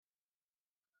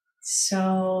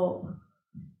So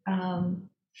I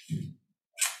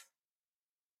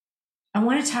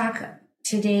want to talk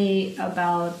today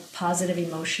about positive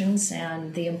emotions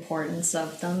and the importance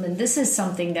of them. And this is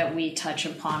something that we touch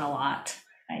upon a lot,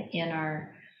 right, in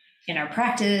our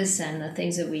practice and the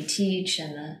things that we teach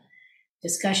and the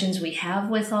discussions we have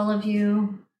with all of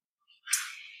you.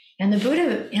 And the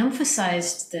Buddha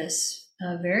emphasized this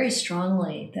very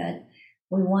strongly, that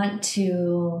we want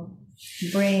to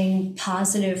bring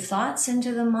positive thoughts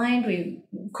into the mind.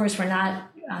 Of course, we're not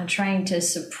trying to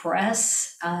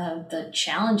suppress the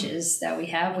challenges that we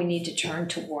have. We need to turn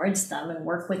towards them and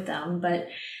work with them, but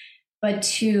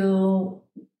to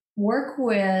work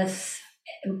with,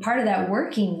 part of that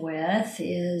working with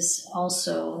is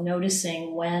also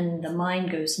noticing when the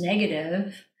mind goes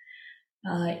negative,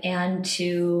 and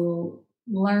to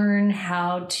learn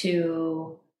how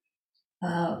to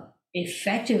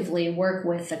effectively work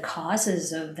with the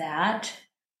causes of that,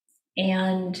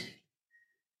 and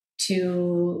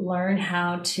to learn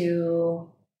how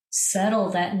to settle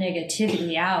that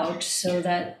negativity out so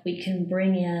that we can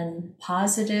bring in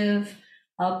positive,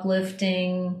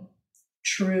 uplifting,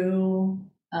 true,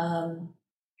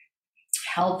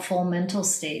 helpful mental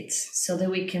states so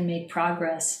that we can make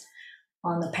progress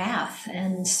on the path.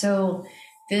 And so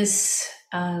this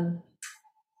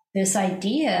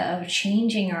idea of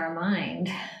changing our mind,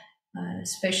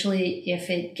 especially if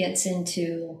it gets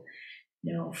into,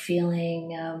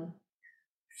 feeling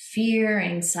fear,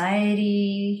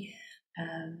 anxiety,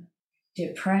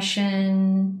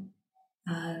 depression,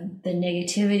 the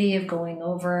negativity of going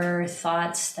over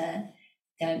thoughts that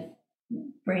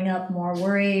bring up more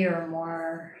worry or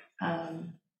more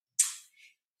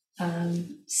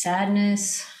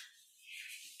sadness.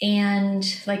 And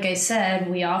like I said,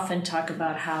 we often talk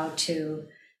about how to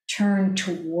turn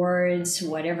towards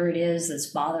whatever it is that's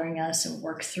bothering us and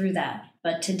work through that.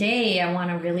 But today I want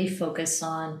to really focus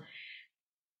on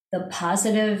the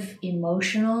positive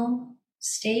emotional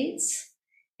states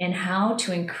and how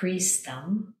to increase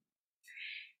them.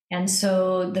 And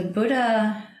so the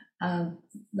Buddha,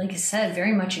 like I said,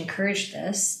 very much encouraged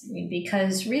this,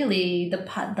 because really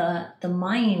the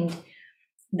mind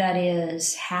that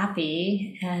is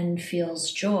happy and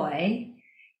feels joy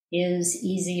is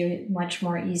much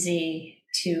more easy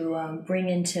to bring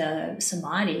into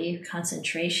samadhi,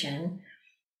 concentration.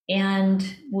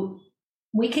 And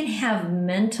we can have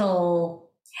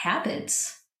mental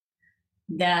habits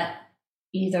that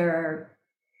either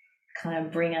kind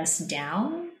of bring us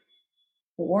down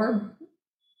or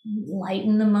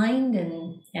lighten the mind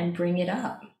and bring it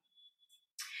up.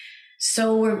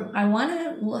 So I want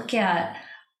to look at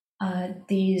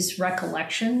these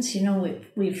recollections.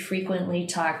 We've frequently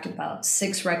talked about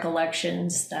 6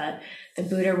 recollections that the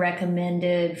Buddha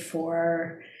recommended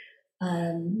for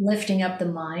lifting up the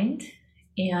mind.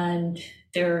 And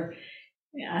they're,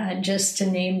 just to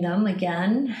name them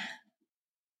again,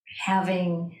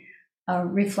 having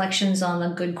reflections on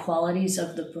the good qualities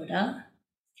of the Buddha.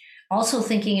 Also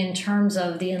thinking in terms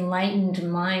of the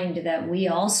enlightened mind, that we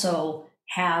also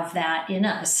have that in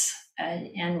us,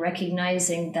 and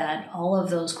recognizing that all of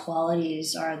those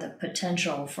qualities are the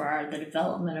potential for the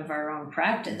development of our own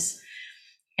practice.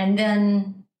 And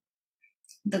then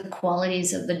the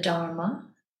qualities of the Dharma,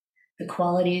 the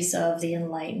qualities of the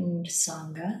enlightened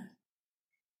Sangha,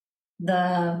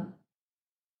 the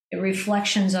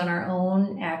reflections on our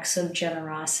own acts of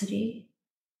generosity,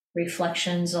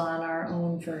 reflections on our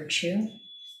own virtue.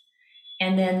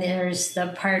 And then there's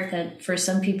the part that for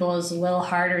some people is a little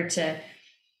harder to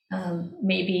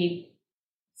maybe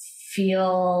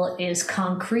feel is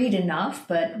concrete enough,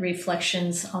 but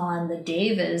reflections on the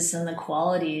devas and the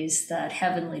qualities that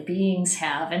heavenly beings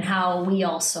have and how we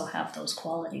also have those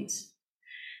qualities.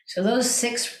 So those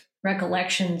 6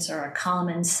 recollections are a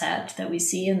common set that we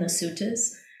see in the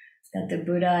suttas that the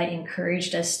Buddha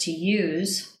encouraged us to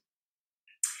use.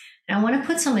 And I want to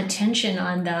put some attention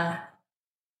on the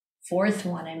 4th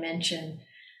one I mentioned,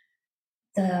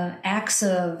 the acts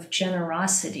of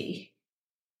generosity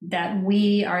that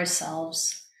we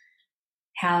ourselves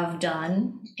have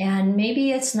done. And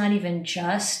maybe it's not even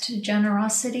just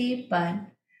generosity, but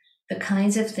the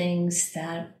kinds of things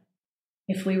that,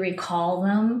 if we recall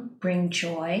them, bring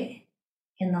joy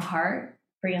in the heart,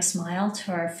 bring a smile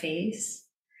to our face.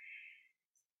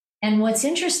 And what's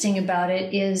interesting about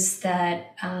it is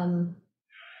that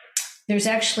there's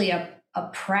actually a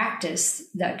practice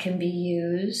that can be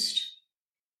used.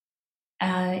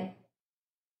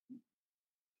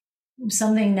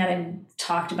 Something that I've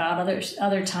talked about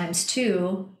other times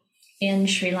too. In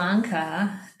Sri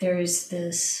Lanka, there's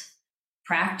this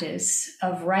practice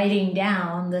of writing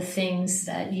down the things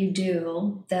that you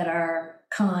do that are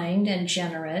kind and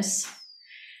generous,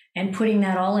 and putting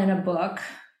that all in a book.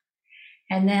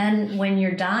 And then when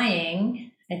you're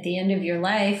dying, at the end of your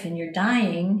life and you're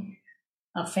dying,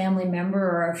 a family member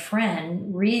or a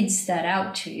friend reads that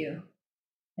out to you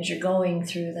as you're going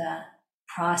through the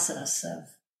process of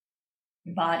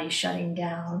your body shutting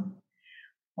down,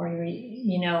 or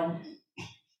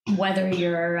whether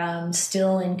you're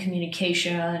still in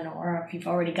communication, or if you've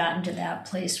already gotten to that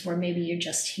place where maybe you're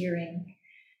just hearing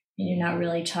and you're not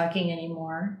really talking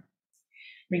anymore.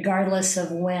 Regardless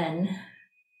of when,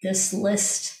 this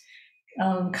list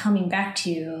coming back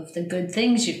to you of the good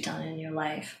things you've done in your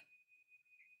life.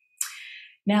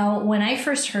 Now, when I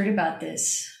first heard about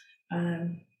this,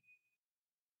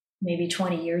 maybe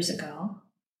 20 years ago,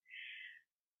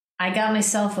 I got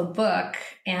myself a book,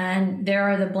 and there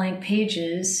are the blank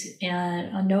pages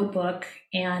and a notebook,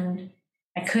 and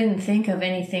I couldn't think of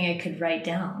anything I could write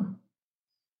down.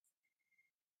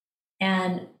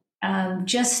 And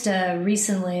just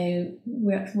recently,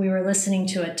 we were listening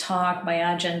to a talk by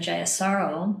Ajahn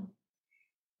Jayasaro,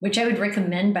 which I would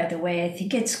recommend, by the way. I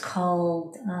think it's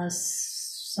called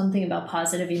something about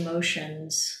positive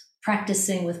emotions,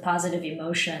 practicing with positive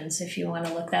emotions. If you want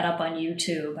to look that up on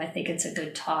YouTube, I think it's a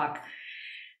good talk.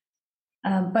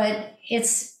 But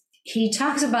he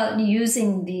talks about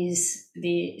using these,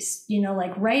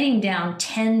 like writing down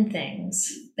 10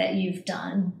 things that you've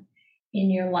done in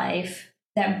your life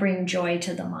that bring joy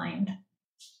to the mind.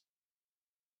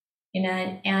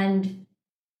 And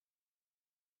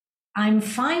I'm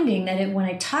finding that when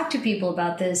I talk to people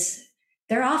about this,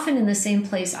 they're often in the same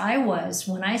place I was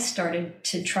when I started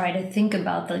to try to think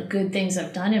about the good things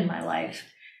I've done in my life.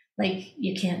 Like,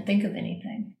 you can't think of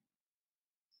anything.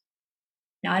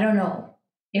 Now, I don't know.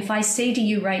 If I say to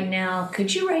you right now,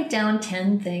 could you write down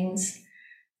 10 things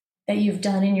that you've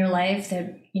done in your life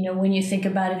that, when you think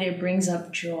about it, it brings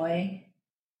up joy,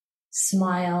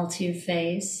 smile to your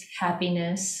face,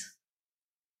 happiness?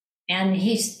 And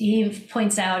he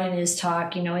points out in his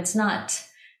talk, it's not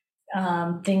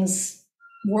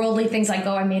worldly things like,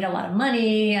 oh, I made a lot of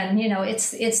money. And,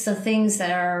 it's the things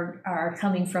that are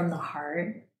coming from the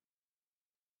heart,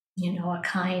 a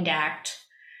kind act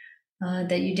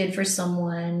that you did for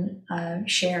someone,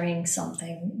 sharing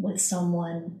something with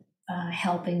someone,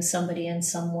 helping somebody in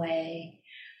some way,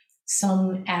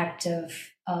 some act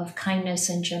of kindness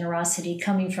and generosity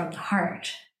coming from the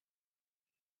heart.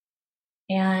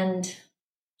 And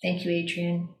thank you,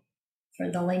 Adrian, for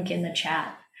the link in the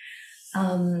chat.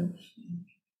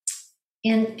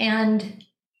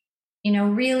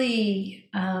 Really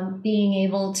being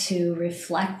able to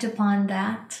reflect upon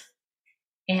that,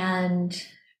 and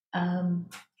then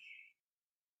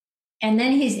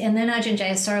Ajahn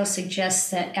Jayasaro suggests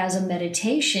that as a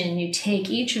meditation, you take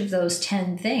each of those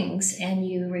 10 things and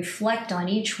you reflect on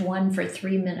each one for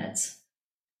 3 minutes.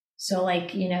 So,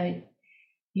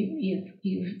 you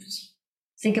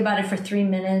think about it for 3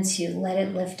 minutes, you let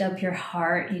it lift up your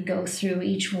heart, you go through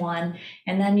each one,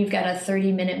 and then you've got a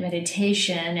 30-minute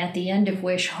meditation, at the end of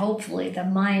which hopefully the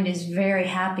mind is very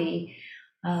happy,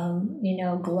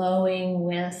 glowing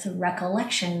with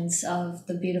recollections of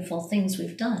the beautiful things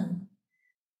we've done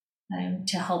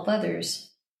to help others.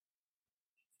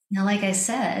 Now, like I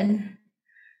said,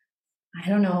 I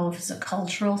don't know if it's a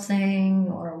cultural thing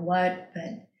or what,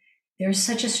 but there's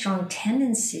such a strong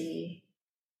tendency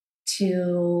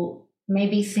to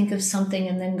maybe think of something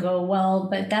and then go, well,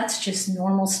 but that's just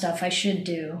normal stuff I should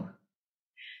do.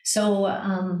 So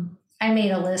I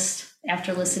made a list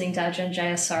after listening to Ajahn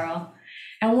Jayasaro.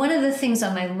 And one of the things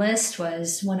on my list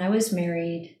was, when I was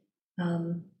married,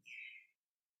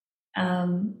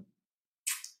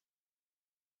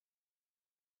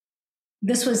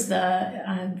 this was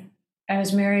I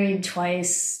was married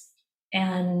twice,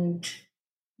 and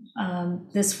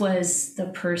this was the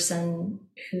person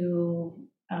who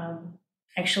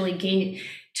actually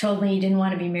told me he didn't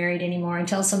want to be married anymore, and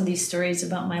tell some of these stories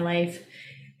about my life.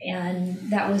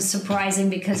 And that was surprising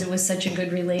because it was such a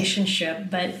good relationship.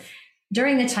 But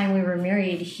during the time we were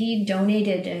married, he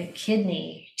donated a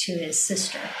kidney to his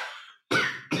sister.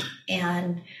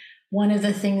 And one of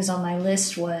the things on my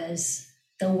list was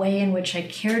the way in which I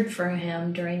cared for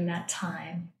him during that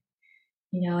time.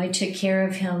 I took care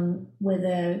of him with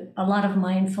a lot of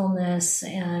mindfulness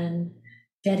and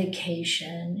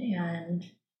dedication and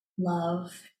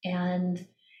love. And,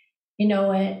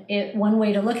 one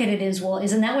way to look at it is, well,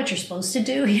 isn't that what you're supposed to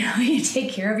do? You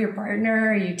take care of your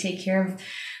partner, you take care of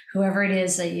whoever it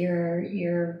is that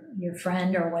your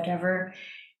friend or whatever.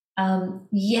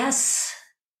 Yes.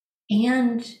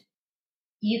 And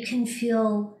you can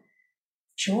feel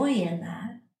joy in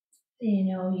that,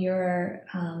 your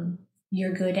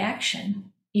good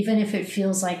action, even if it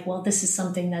feels like, well, this is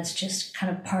something that's just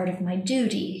kind of part of my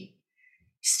duty.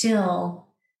 Still,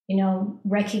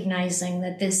 recognizing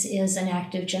that this is an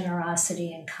act of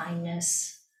generosity and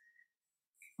kindness.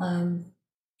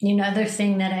 Other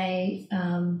thing that I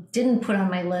didn't put on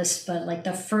my list, but like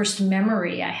the first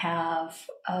memory I have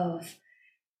of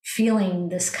feeling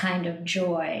this kind of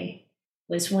joy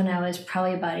was when I was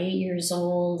probably about 8 years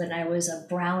old, and I was a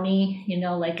brownie,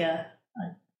 like a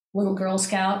little Girl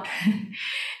Scout.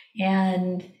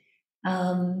 And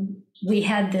we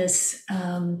had this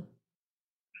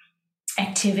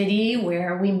activity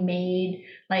where we made,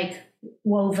 like,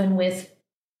 woven with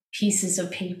pieces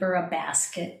of paper, a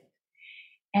basket.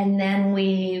 And then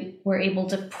we were able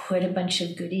to put a bunch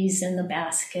of goodies in the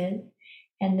basket.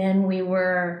 And then we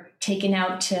were taken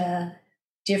out to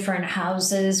different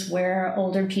houses where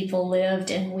older people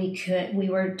lived, and we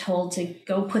were told to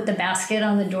go put the basket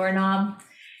on the doorknob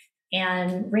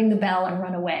and ring the bell and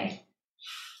run away.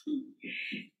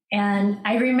 And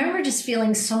I remember just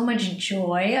feeling so much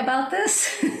joy about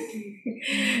this,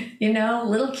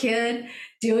 little kid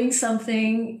doing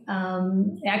something,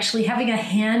 actually having a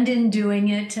hand in doing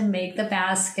it to make the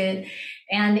basket.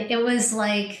 And it was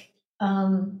like,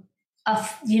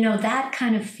 that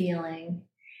kind of feeling.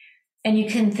 And you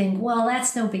can think, well,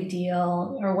 that's no big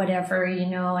deal or whatever,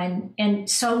 and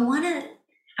so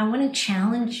I want to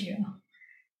challenge you.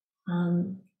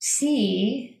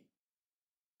 See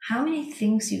how many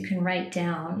things you can write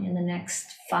down in the next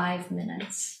 5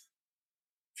 minutes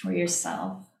for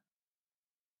yourself,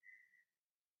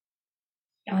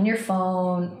 on your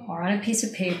phone or on a piece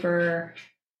of paper.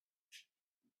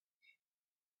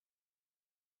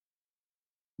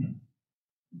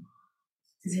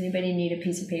 Does anybody need a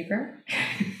piece of paper?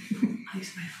 I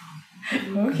use my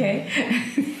phone. Okay.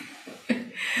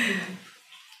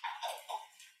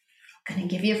 I'm going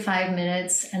to give you 5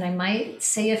 minutes, and I might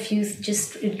say a few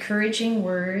just encouraging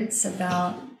words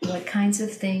about what kinds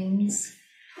of things.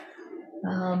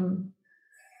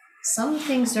 Some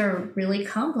things are really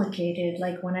complicated,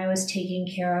 like when I was taking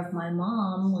care of my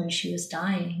mom when she was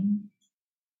dying.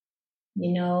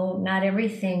 Not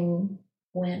everything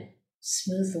went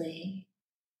smoothly.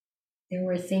 There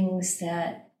were things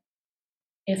that,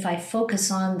 if I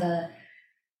focus on the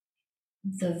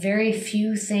very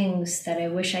few things that I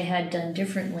wish I had done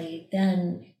differently,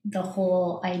 then the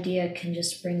whole idea can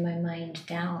just bring my mind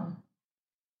down.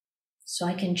 So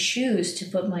I can choose to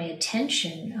put my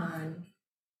attention on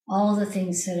all the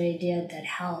things that I did that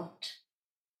helped,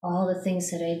 all the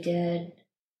things that I did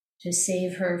to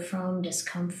save her from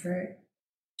discomfort,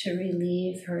 to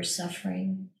relieve her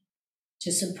suffering,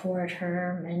 to support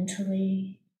her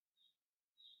mentally,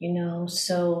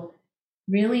 so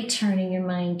really turning your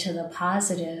mind to the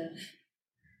positive,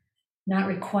 not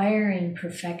requiring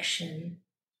perfection.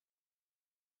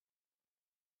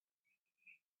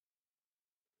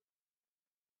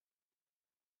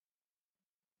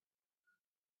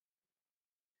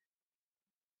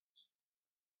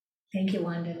 Thank you,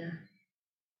 Vandana.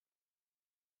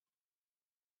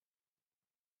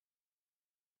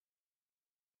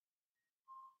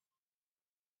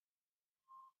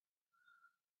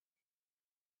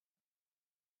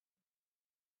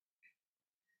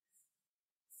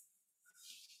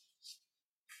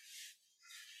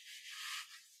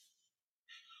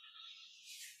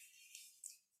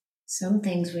 Some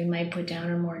things we might put down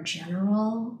are more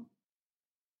general,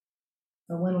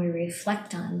 but when we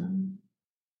reflect on them,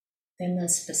 then the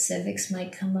specifics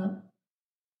might come up.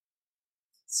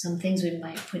 Some things we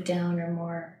might put down are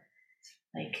more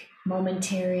like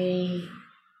momentary,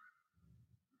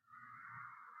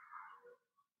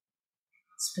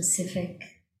 specific.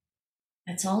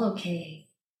 That's all okay.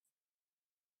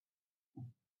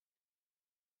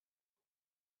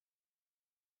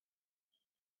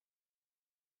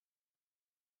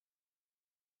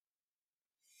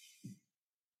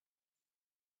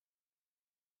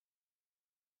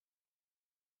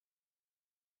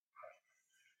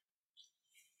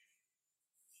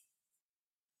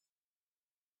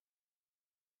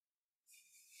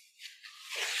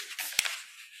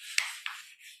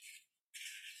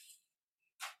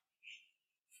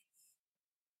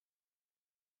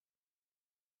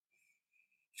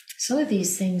 Some of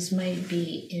these things might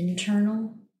be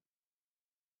internal,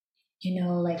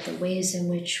 like the ways in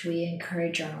which we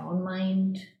encourage our own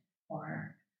mind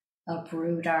or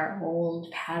uproot our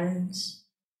old patterns,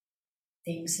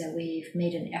 things that we've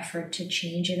made an effort to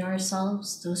change in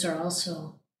ourselves. Those are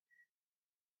also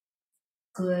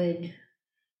good,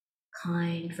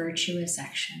 kind, virtuous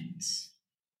actions.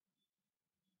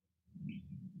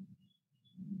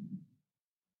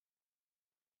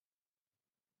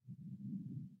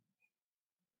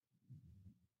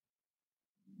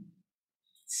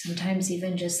 Sometimes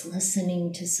even just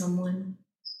listening to someone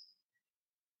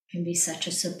can be such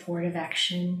a supportive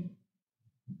action.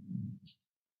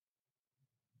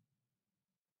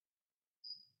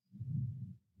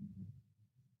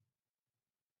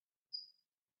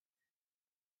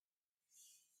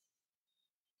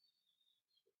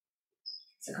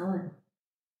 How's it going?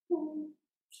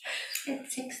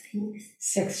 It's 6 things.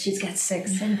 6. She's got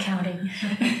 6 and counting.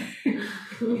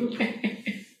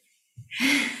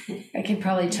 I could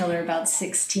probably tell her about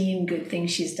 16 good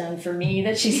things she's done for me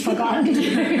that she's forgotten to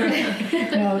do.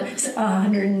 No,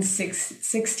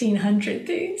 116,100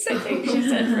 things I think she's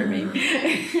done for me.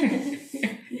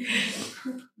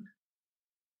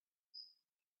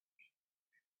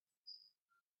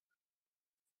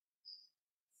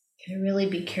 Can really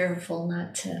be careful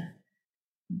not to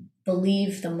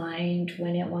believe the mind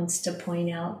when it wants to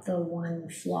point out the one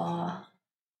flaw,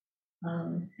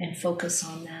 and focus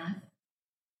on that.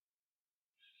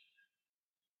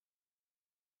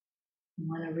 We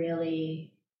want to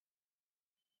really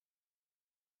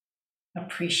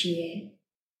appreciate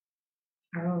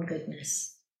our own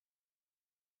goodness.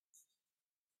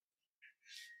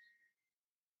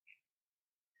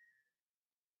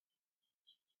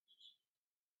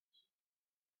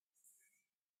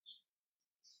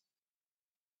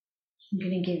 I'm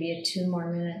going to give you 2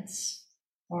 more minutes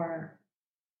or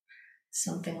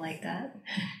something like that.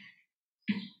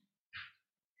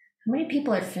 How many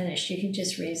people are finished? You can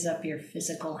just raise up your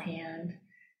physical hand.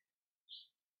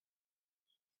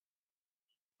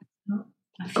 Oh,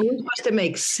 a Are we few? supposed to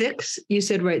make 6? You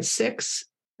said write 6?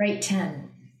 Write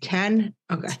 10. 10?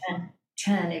 Okay.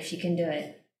 10 if you can do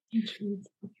it.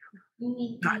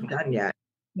 Not done yet.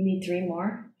 You need 3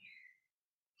 more?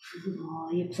 Oh,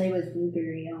 you play with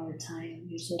Blueberry all the time.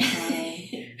 You're so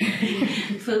shy.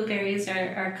 Blueberries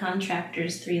are our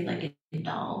contractor's 3-legged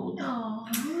dog. Oh,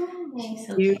 She's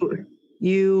so You cute.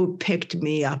 you picked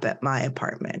me up at my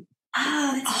apartment.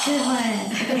 Oh, that's a good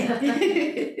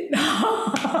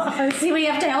one. See, we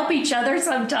have to help each other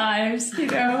sometimes, you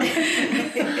know.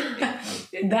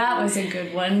 That was a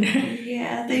good one.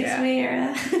 Yeah, thanks,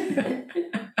 Mira.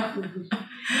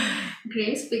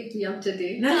 Grace picked me up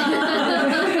today.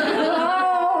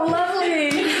 Oh, lovely.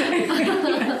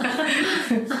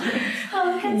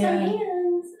 Oh, had Yeah. some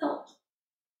hands. Oh.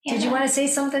 Did you want to say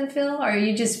something, Phil, or are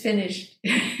you just finished?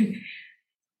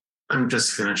 I'm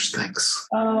just finished, thanks.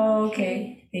 Oh,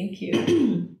 okay. Thank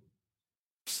you.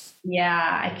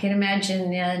 Yeah, I can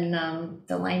imagine in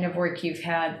the line of work you've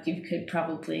had, you could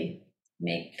probably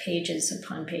make pages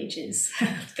upon pages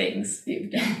of things you've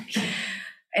done.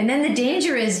 And then the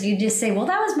danger is you just say, well,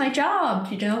 that was my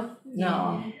job, you know?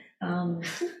 No. You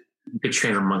could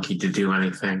train a monkey to do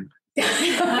anything. No.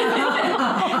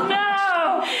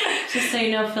 Just so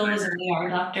you know, Phil was an ER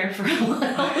doctor for a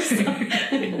while. So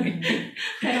I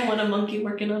don't want a monkey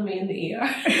working on me in the ER.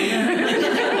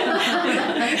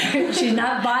 She's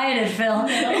not buying it, Phil.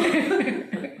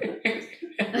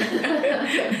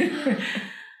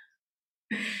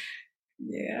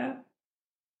 Yeah.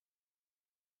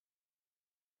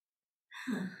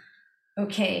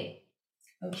 Okay.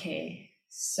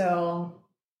 So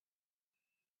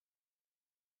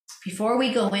before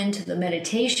we go into the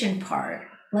meditation part,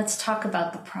 let's talk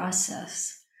about the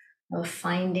process of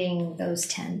finding those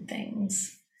 10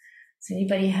 things. Does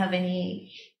anybody have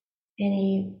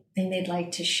anything they'd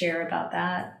like to share about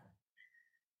that?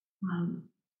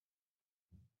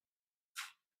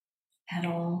 At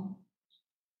all?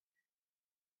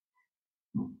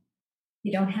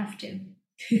 You don't have to.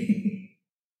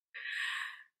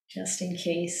 Just in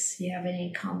case you have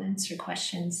any comments or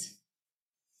questions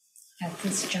at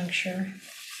this juncture.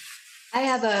 I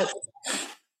have a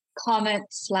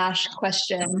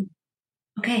comment/question.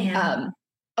 Okay, Hannah.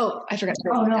 I forgot to.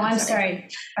 Oh no, I'm sorry.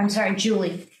 I'm sorry,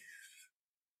 Julie.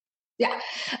 Yeah.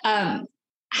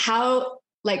 How,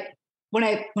 like,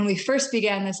 when we first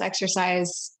began this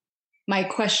exercise, my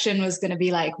question was going to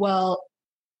be like, well,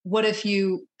 what if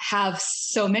you have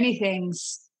so many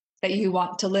things that you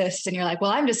want to list and you're like,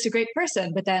 well, I'm just a great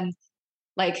person. But then,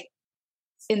 like,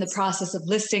 in the process of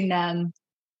listing them,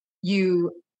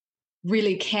 you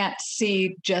really can't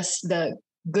see just the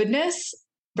goodness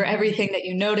for everything that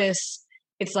you notice.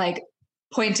 It's like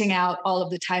pointing out all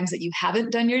of the times that you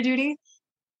haven't done your duty.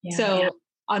 Yeah. So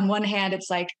on one hand,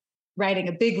 it's like writing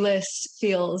a big list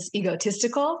feels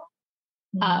egotistical.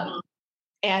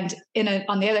 And on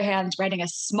the other hand, writing a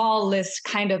small list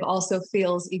kind of also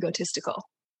feels egotistical.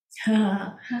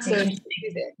 So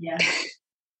yeah.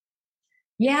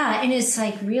 Yeah, and it's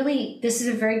like, really, this is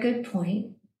a very good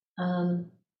point.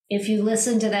 If you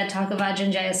listen to that talk of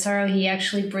Ajahn Jayasaro, he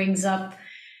actually brings up,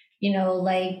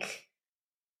 like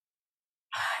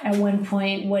at one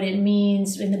point what it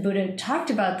means, and the Buddha talked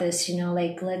about this,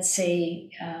 like let's say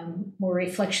we're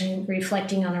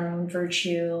reflecting on our own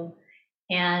virtue.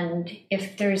 And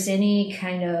if there's any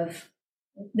kind of,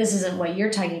 this isn't what you're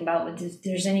talking about, but if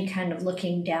there's any kind of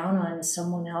looking down on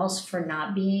someone else for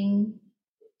not being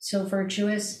so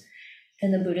virtuous,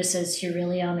 then the Buddha says you're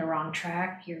really on the wrong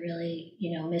track. You're really,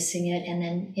 missing it. And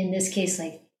then in this case,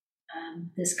 like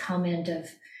this comment of,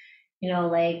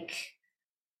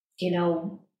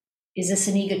 is this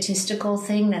an egotistical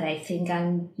thing that I think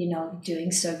I'm,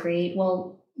 doing so great?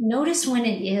 Well, notice when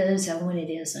it is and when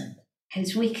it isn't,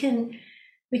 because we can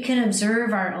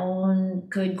observe our own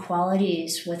good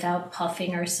qualities without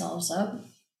puffing ourselves up.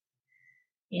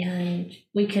 And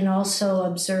we can also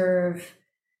observe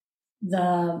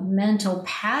the mental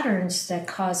patterns that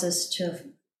cause us to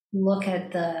look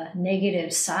at the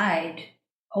negative side,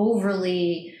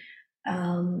 overly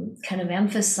kind of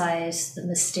emphasize the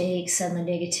mistakes and the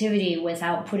negativity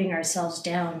without putting ourselves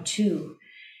down too.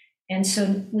 And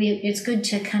so it's good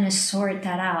to kind of sort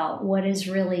that out. What is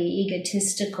really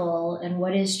egotistical and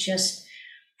what is just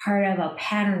part of a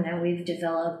pattern that we've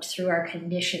developed through our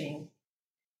conditioning.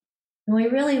 And we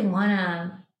really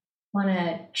want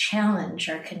to challenge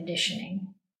our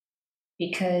conditioning,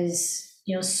 because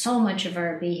so much of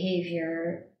our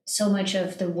behavior, so much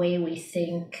of the way we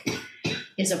think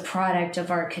is a product of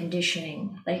our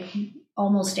conditioning. Like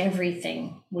almost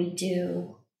everything we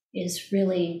do is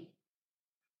really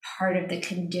part of the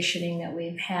conditioning that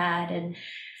we've had. And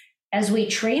as we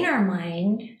train our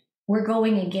mind, we're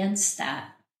going against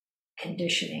that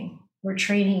conditioning. We're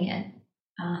training it.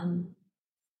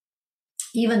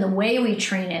 Even the way we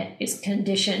train it is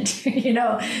conditioned,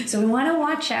 so we want to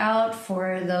watch out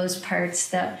for those parts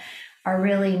that are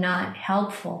really not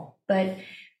helpful. But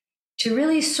to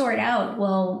really sort out,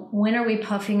 well, when are we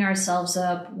puffing ourselves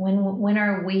up? When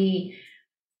are we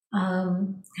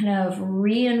kind of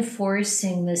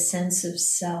reinforcing the sense of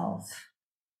self?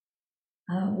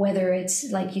 Whether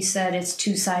it's, like you said, it's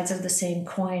two sides of the same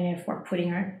coin, if we're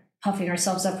puffing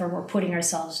ourselves up or we're putting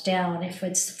ourselves down. If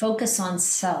it's focus on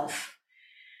self,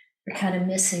 we're kind of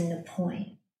missing the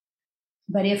point.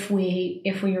 But if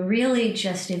we're really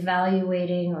just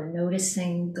evaluating or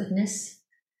noticing goodness,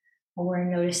 or we're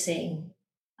noticing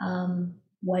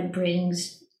what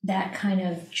brings that kind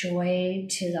of joy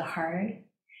to the heart,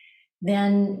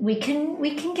 then we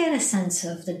can get a sense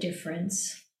of the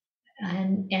difference.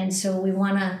 And so we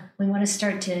want to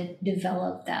start to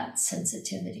develop that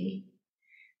sensitivity,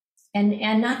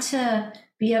 and not to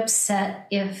be upset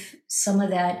if some of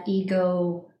that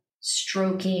ego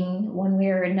stroking one way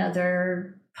or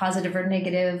another, positive or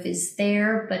negative, is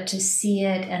there, but to see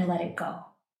it and let it go.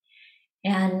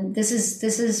 And this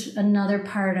is another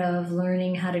part of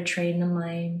learning how to train the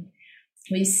mind.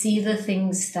 We see the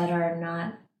things that are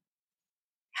not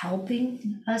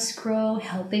helping us grow,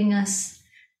 helping us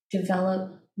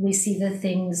develop. We see the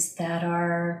things that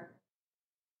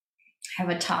have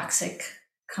a toxic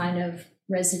kind of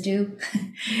residue,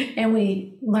 and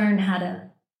we learn how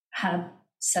to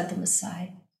set them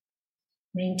aside,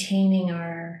 maintaining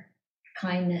our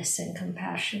kindness and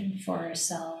compassion for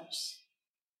ourselves.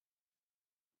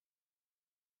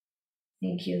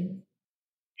 Thank you.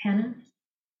 Hannah?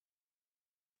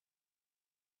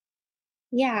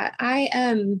 Yeah,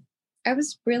 I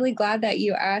was really glad that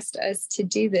you asked us to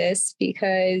do this,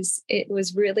 because it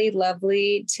was really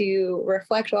lovely to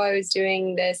reflect while I was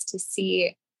doing this to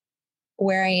see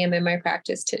where I am in my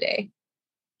practice today.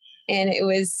 And I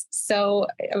was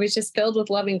just filled with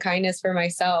loving kindness for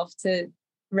myself to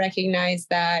recognize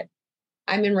that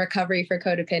I'm in recovery for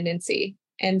codependency.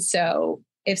 And so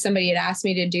if somebody had asked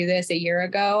me to do this a year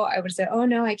ago, I would say, oh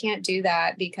no, I can't do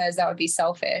that, because that would be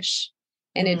selfish.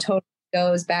 And it totally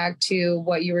goes back to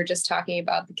what you were just talking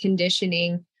about, the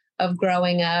conditioning of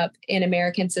growing up in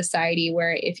American society,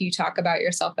 where if you talk about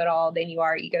yourself at all, then you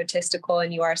are egotistical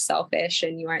and you are selfish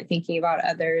and you aren't thinking about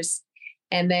others.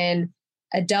 And then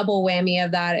a double whammy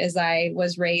of that is I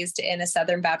was raised in a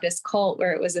Southern Baptist cult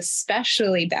where it was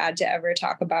especially bad to ever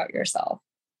talk about yourself.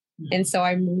 And so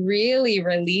I'm really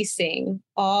releasing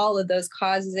all of those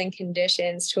causes and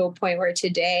conditions to a point where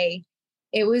today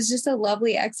it was just a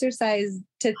lovely exercise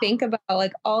to think about,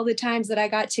 like, all the times that I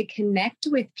got to connect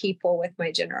with people with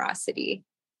my generosity.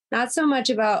 Not so much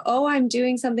about, oh, I'm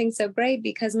doing something so great,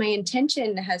 because my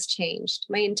intention has changed.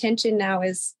 My intention now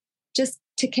is just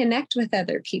to connect with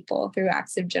other people through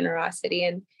acts of generosity,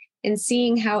 and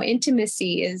seeing how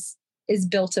intimacy is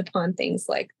built upon things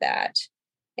like that.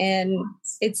 And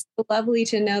it's lovely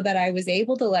to know that I was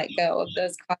able to let go of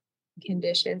those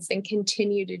conditions and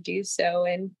continue to do so.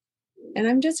 And And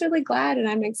I'm just really glad, and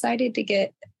I'm excited to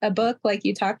get a book like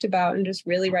you talked about and just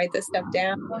really write this stuff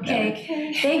down.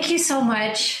 Okay. Thank you so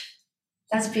much.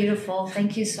 That's beautiful.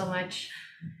 Thank you so much.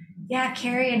 Yeah,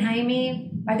 Carrie and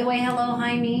Jaime. By the way, hello,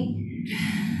 Jaime.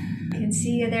 I can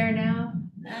see you there now.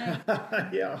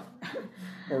 Yeah,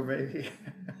 or maybe.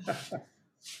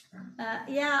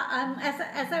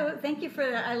 Thank you for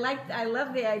that. I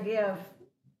love the idea of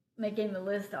making the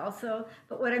list also.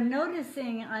 But what I'm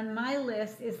noticing on my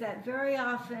list is that very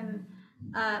often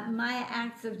my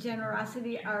acts of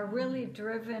generosity are really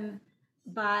driven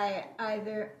by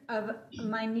either of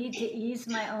my need to ease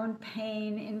my own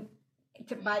pain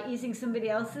by easing somebody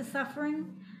else's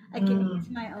suffering. I can ease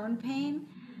my own pain.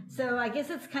 So I guess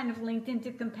it's kind of linked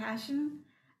into compassion.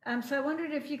 So I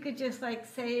wondered if you could just like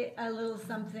say a little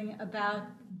something about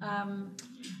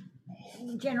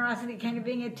generosity kind of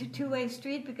being a two-way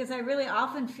street, because I really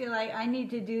often feel like I need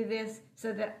to do this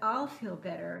so that I'll feel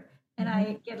better. And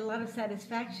I get a lot of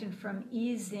satisfaction from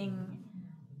easing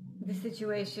the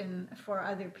situation for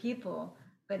other people,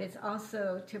 but it's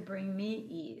also to bring me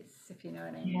ease, if you know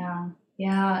what I mean.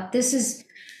 Yeah.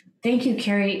 Thank you,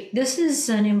 Carrie. This is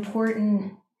an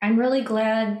important, I'm really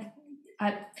glad.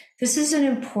 This is an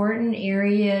important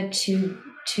area to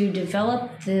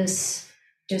develop this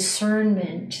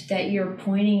discernment that you're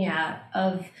pointing at,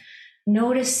 of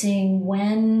noticing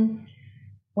when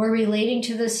we're relating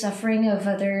to the suffering of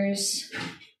others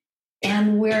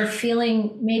and we're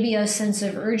feeling maybe a sense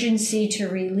of urgency to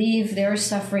relieve their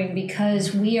suffering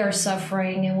because we are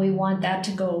suffering and we want that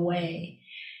to go away.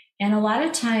 And a lot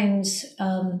of times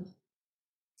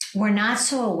we're not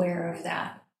so aware of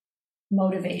that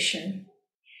motivation.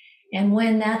 And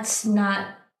when that's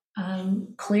not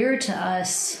clear to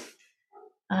us,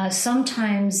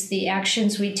 sometimes the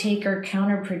actions we take are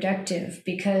counterproductive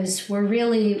because we're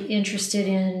really interested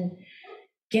in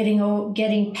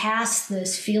getting past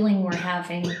this feeling we're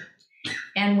having.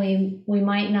 And we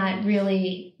might not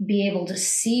really be able to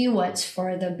see what's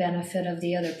for the benefit of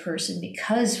the other person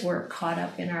because we're caught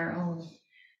up in our own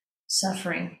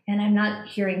suffering. And I'm not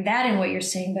hearing that in what you're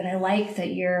saying, but I like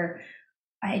that you're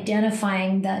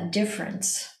identifying that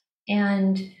difference.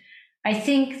 And I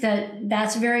think that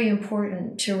that's very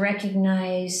important to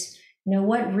recognize,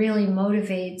 what really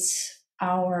motivates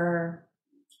our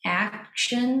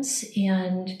actions.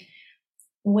 And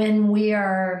when we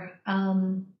are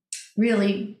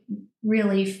really,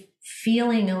 really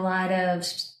feeling a lot of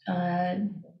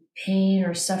pain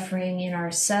or suffering in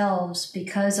ourselves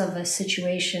because of a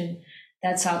situation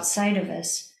that's outside of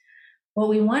us, what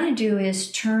we want to do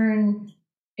is turn,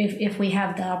 if we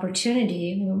have the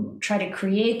opportunity, we'll try to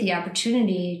create the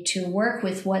opportunity to work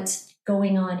with what's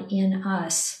going on in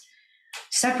us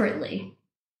separately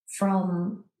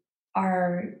from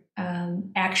our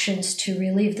actions to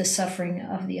relieve the suffering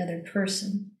of the other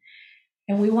person.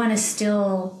 And we want to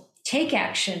still take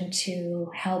action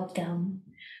to help them.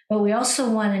 But we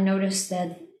also want to notice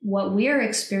that what we're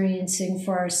experiencing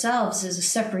for ourselves is a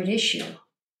separate issue.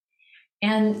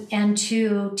 And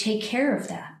to take care of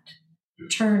that,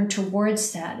 turn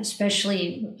towards that,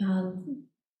 especially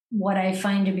what I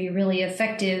find to be really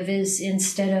effective is,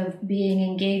 instead of being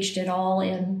engaged at all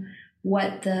in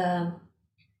what the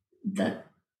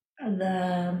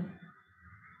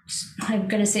I'm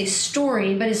going to say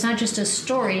story, but it's not just a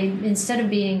story. Instead of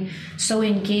being so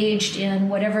engaged in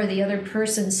whatever the other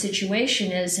person's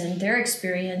situation is and their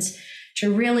experience,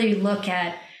 to really look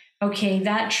at, okay,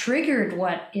 that triggered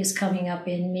what is coming up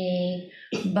in me,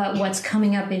 but what's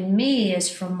coming up in me is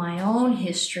from my own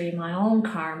history, my own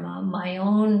karma, my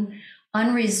own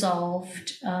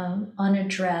unresolved,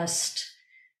 unaddressed,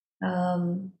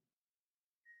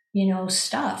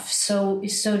 stuff. So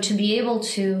to be able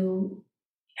to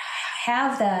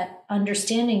have that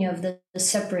understanding of the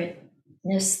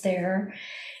separateness there,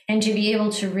 and to be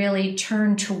able to really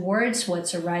turn towards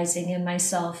what's arising in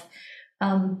myself.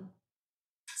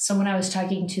 Someone I was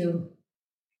talking to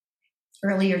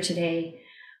earlier today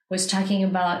was talking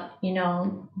about,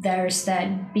 there's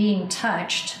that being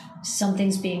touched,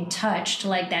 something's being touched,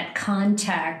 like that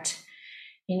contact,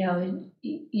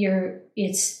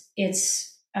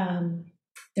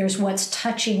 there's what's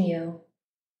touching you,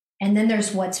 and then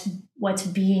there's what's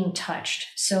being touched.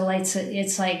 So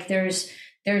it's like there's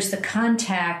the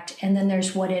contact, and then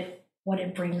there's what it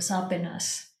brings up in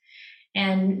us.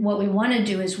 And what we want to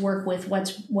do is work with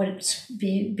what's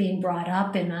being brought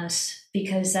up in us,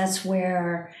 because that's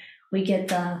where we get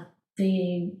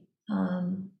the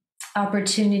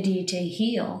opportunity to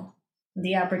heal,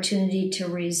 the opportunity to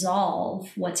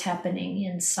resolve what's happening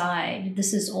inside.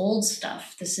 This is old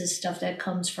stuff. This is stuff that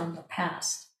comes from the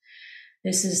past.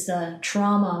 This is the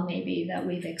trauma maybe that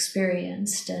we've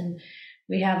experienced, and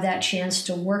we have that chance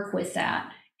to work with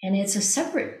that. And it's a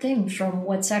separate thing from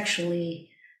what's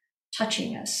actually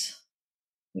touching us,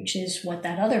 which is what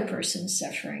that other person's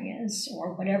suffering is,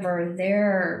 or whatever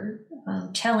they're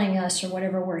telling us, or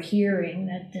whatever we're hearing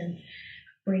that then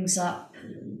brings up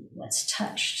what's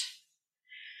touched.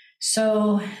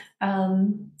 So,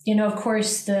 of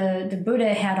course, the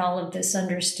Buddha had all of this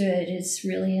understood. It's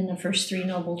really in the first three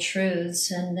noble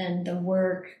truths, and then the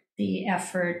work, the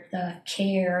effort, the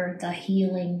care, the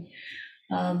healing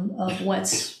of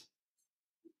what's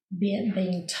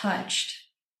being touched.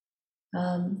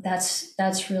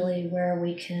 That's really where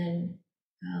we can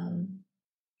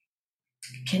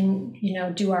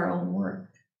do our own work.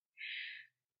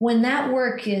 When that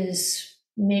work is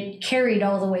carried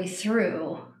all the way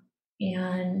through,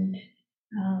 and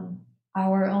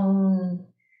our own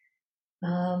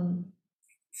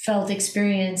felt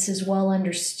experience is well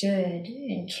understood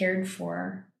and cared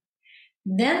for,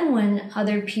 then when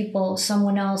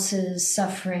someone else is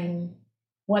suffering,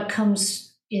 what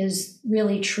comes is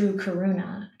really true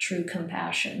karuna, true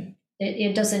compassion.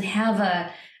 It doesn't have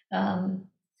a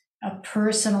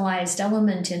personalized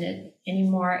element in it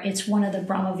anymore. It's one of the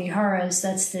Brahma Viharas.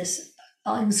 That's this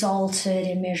exalted,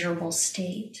 immeasurable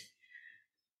state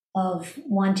of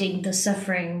wanting the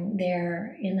suffering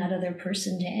there in that other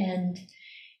person to end,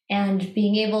 and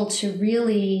being able to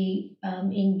really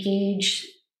engage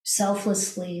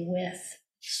selflessly with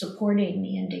supporting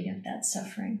the ending of that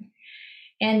suffering.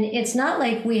 And it's not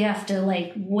like we have to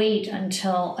wait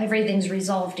until everything's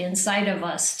resolved inside of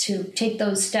us to take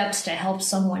those steps to help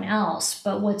someone else.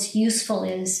 But what's useful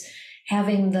is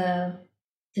having the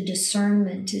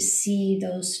discernment to see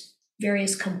those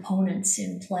various components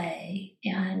in play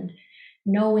and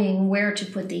knowing where to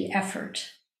put the effort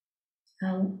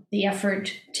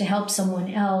to help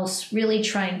someone else, really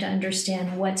trying to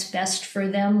understand what's best for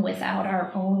them without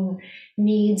our own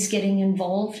needs getting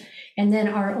involved, and then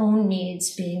our own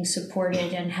needs being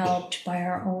supported and helped by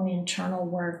our own internal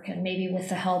work, and maybe with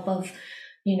the help of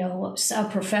a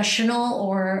professional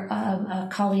or a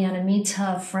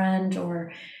Kalyanamitta friend,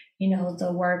 or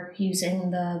the work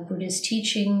using the Buddhist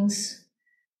teachings.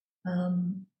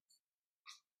 And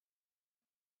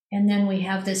then we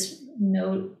have this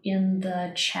note in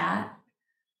the chat.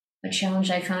 A challenge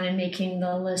I found in making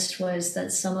the list was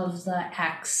that some of the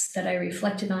acts that I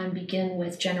reflected on begin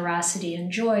with generosity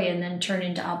and joy, and then turn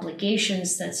into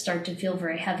obligations that start to feel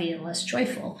very heavy and less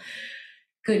joyful.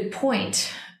 Good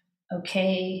point.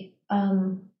 Okay.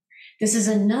 This is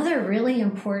another really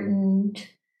important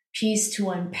piece to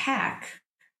unpack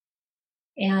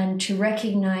and to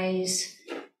recognize,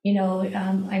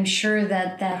 I'm sure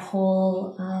that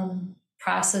whole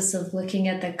process of looking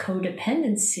at the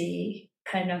codependency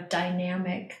kind of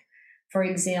dynamic, for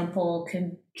example,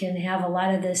 can have a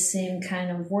lot of this same kind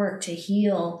of work to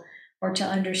heal or to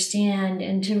understand,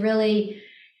 and to really,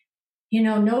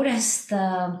 notice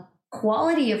the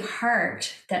quality of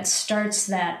heart that starts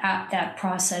that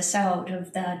process out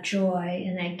of that joy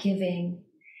and that giving.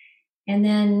 And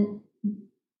then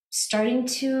starting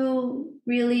to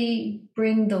really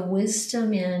bring the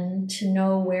wisdom in to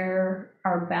know where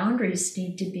our boundaries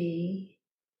need to be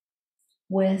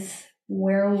with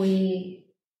what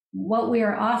we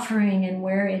are offering, and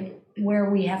where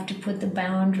we have to put the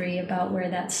boundary about where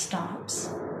that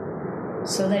stops,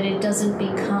 so that it doesn't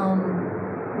become,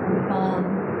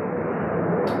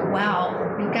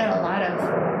 wow, we've got a lot of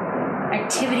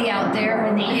activity out there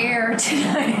in the air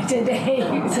today.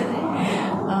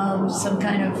 Some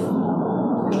kind of,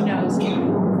 who knows? I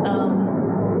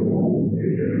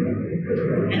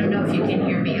don't know if you can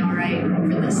hear me all right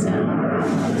over the sound.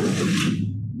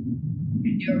 Do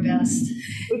your best.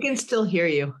 We can still hear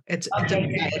you. It's okay.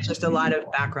 It's just a lot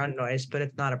of background noise, but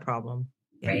it's not a problem.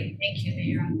 Yeah. Great, thank you,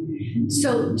 Vihara.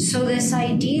 So this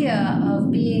idea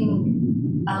of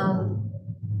being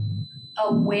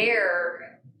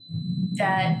aware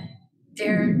that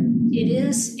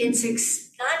it's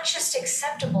not just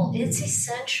acceptable, it's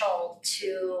essential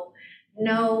to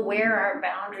know where our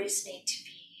boundaries need to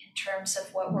be in terms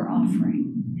of what we're offering.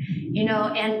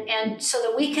 And so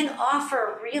that we can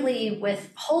offer really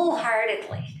with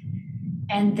wholeheartedly,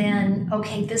 and then,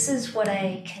 okay, this is what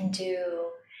I can do,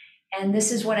 and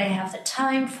this is what I have the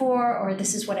time for, or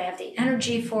this is what I have the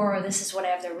energy for, or this is what I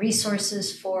have the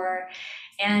resources for.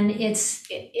 And it's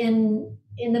in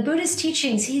the Buddhist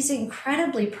teachings, he's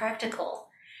incredibly practical.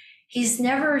 He's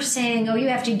never saying, oh, you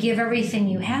have to give everything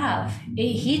you have.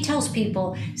 He tells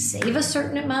people, save a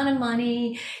certain amount of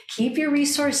money, keep your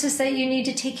resources that you need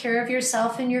to take care of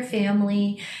yourself and your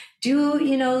family, do,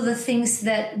 the things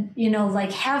that,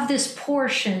 like have this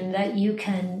portion that you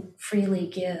can freely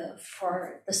give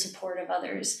for the support of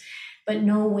others, but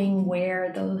knowing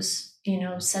where those,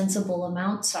 sensible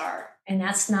amounts are. And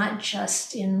that's not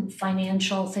just in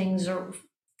financial things or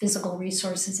physical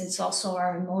resources. It's also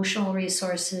our emotional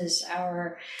resources,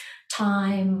 our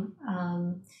time,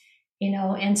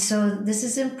 and so this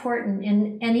is important.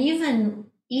 And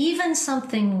even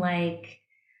something like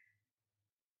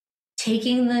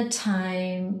taking the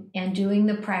time and doing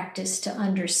the practice to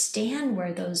understand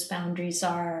where those boundaries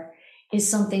are is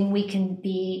something we can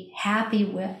be happy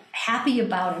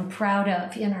about and proud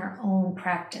of in our own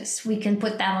practice. We can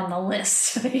put that on the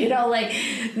list. Like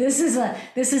this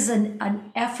is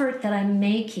an effort that I'm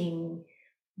making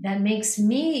that makes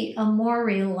me a more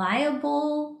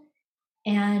reliable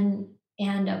and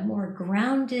a more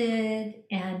grounded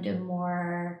and a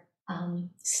more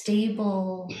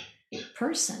stable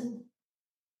person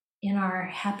in our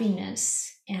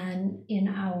happiness and in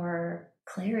our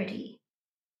clarity.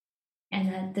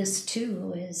 And that this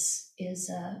too is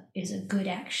a good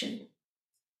action.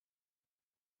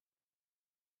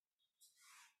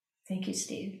 Thank you,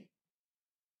 Steve.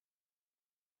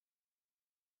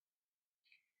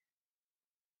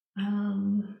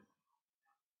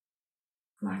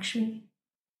 Lakshmi.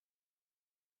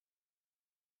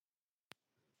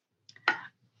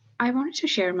 I wanted to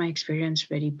share my experience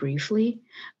very briefly.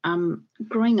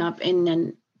 Growing up in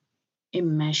an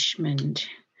enmeshment,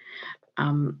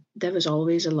 there was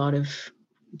always a lot of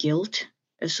guilt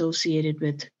associated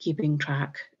with keeping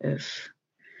track of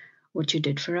what you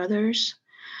did for others.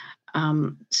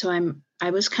 So I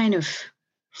was kind of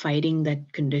fighting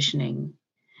that conditioning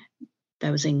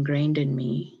that was ingrained in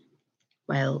me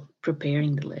while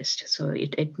preparing the list. So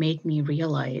it made me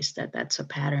realize that that's a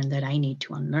pattern that I need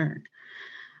to unlearn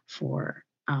for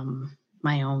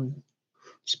my own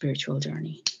spiritual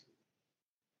journey.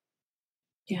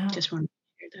 Yeah. Just wanted to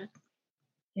share that.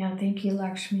 Yeah, thank you,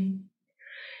 Lakshmi.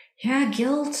 Yeah,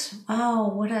 guilt. Oh,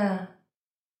 what a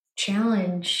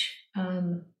challenge.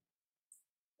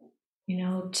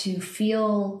 To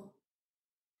feel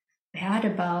bad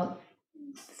about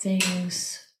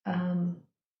things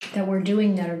that we're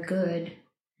doing that are good.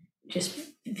 Just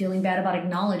feeling bad about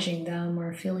acknowledging them,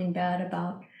 or feeling bad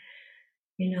about,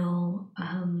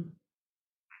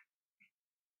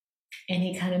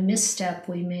 any kind of misstep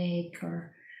we make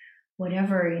or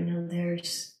whatever.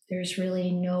 There's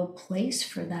really no place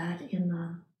for that in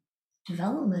the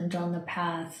development on the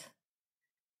path.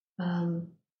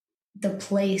 The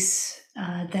place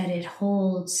that it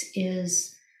holds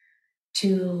is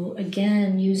to,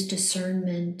 again, use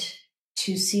discernment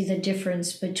to see the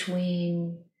difference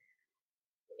between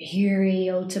hiri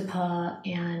otapa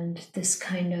and this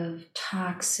kind of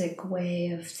toxic way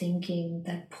of thinking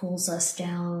that pulls us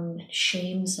down,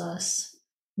 shames us,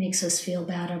 makes us feel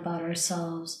bad about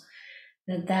ourselves.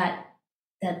 That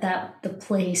the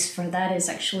place for that is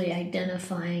actually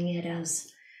identifying it as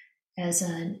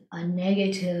a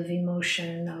negative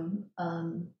emotion,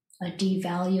 a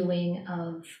devaluing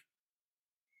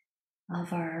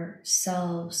of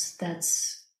ourselves.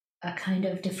 That's a kind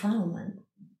of defilement.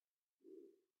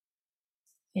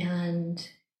 And,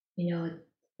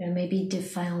 maybe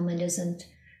defilement isn't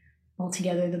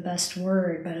altogether the best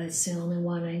word, but it's the only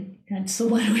one that's the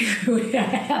one we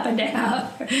happen to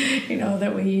have,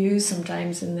 that we use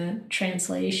sometimes in the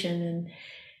translation.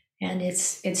 And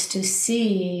it's to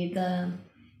see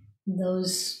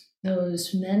those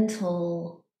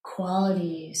mental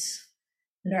qualities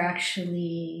that are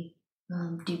actually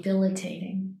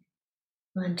debilitating,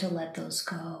 and to let those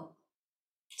go.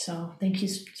 So thank you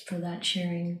for that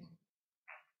sharing,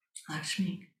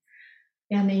 Lakshmi.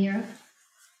 Yeah, Mayura?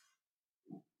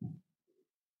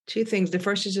 Two things. The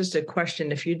first is just a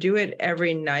question. If you do it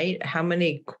every night, how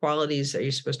many qualities are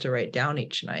you supposed to write down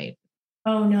each night?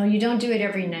 Oh, no, you don't do it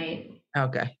every night.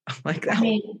 Okay. Like that. I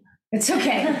mean, it's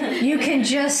okay. You can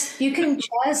just,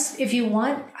 if you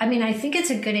want, I think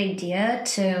it's a good idea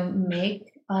to make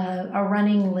a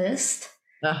running list.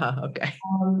 Okay.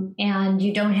 And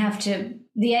you don't have to,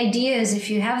 the idea is if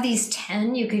you have these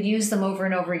 10, you could use them over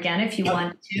and over again if you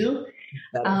want to.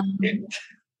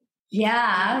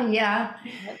 Yeah.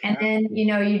 And then,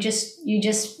 you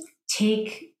just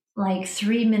take like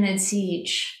 3 minutes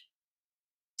each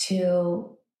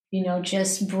to,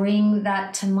 just bring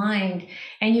that to mind.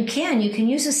 And you can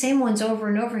use the same ones over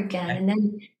and over again.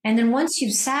 And then once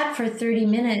you've sat for 30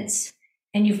 minutes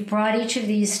and you've brought each of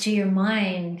these to your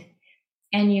mind,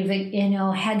 and you've,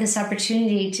 had this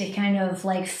opportunity to kind of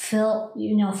like fill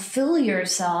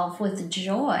yourself with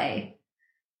joy,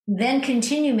 then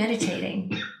continue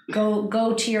meditating.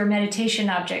 go to your meditation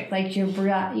object, like your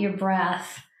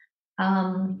breath.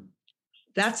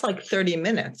 That's like 30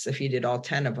 minutes if you did all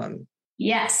 10 of them.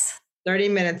 Yes. 30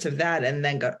 minutes of that and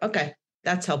then go, okay,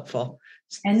 that's helpful.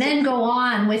 And then go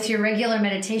on with your regular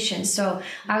meditation. So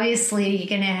obviously you're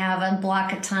going to have a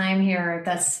block of time here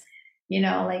that's,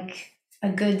 like a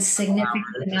good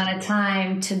significant amount of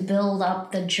time to build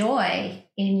up the joy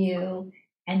in you,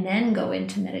 and then go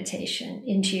into meditation,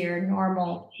 into your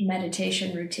normal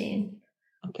meditation routine.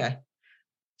 Okay.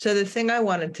 So the thing I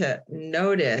wanted to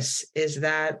notice is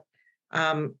that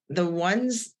the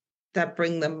ones that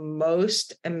bring the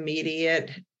most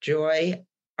immediate joy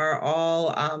are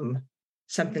all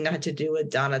something that had to do with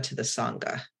dana to the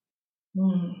sangha.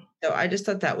 So I just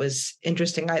thought that was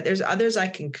interesting. There's others I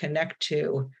can connect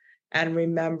to and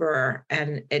remember,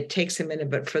 and it takes a minute,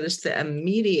 but for this, the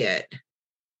immediate,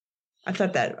 I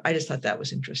just thought that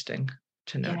was interesting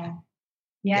to know.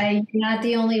 Yeah, you're not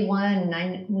the only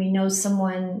one. We know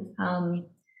someone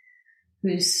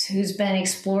who's been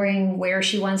exploring where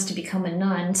she wants to become a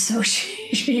nun. So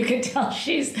you could tell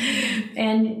she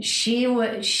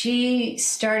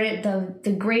started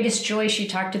the greatest joy she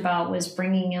talked about was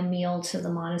bringing a meal to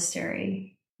the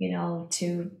monastery.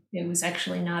 It was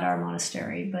actually not our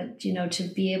monastery, but to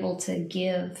be able to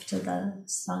give to the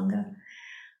sangha.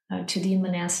 To the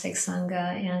monastic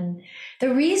sangha. And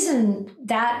the reason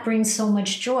that brings so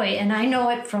much joy, and I know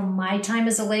it from my time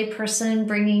as a layperson,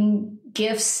 bringing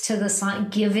gifts to the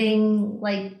sangha, giving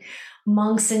like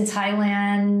monks in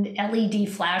Thailand LED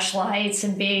flashlights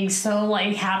and being so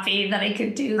happy that I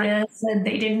could do this, and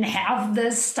they didn't have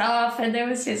this stuff, and it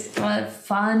was just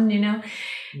fun,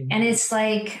 And it's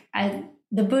like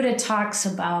the Buddha talks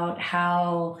about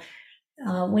how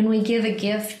when we give a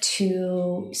gift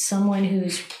to someone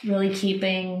who's really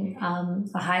keeping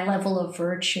a high level of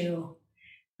virtue,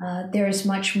 there's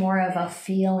much more of a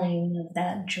feeling of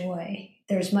that joy.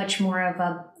 There's much more of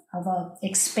a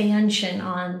expansion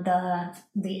on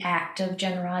the act of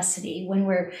generosity when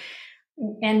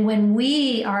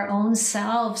we our own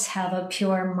selves have a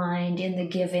pure mind in the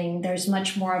giving. There's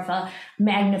much more of a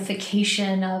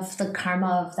magnification of the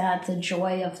karma of that, the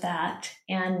joy of that.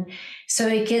 And so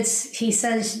he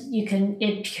says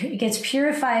it gets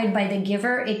purified by the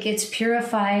giver. It gets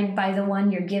purified by the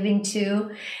one you're giving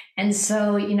to. And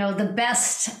so, the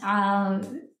best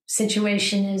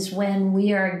situation is when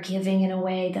we are giving in a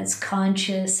way that's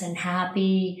conscious and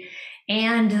happy.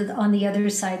 And on the other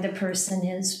side, the person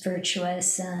is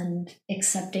virtuous and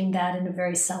accepting that in a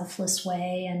very selfless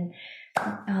way. And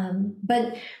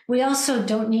but we also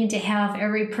don't need to have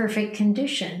every perfect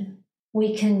condition.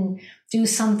 We can do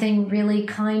something really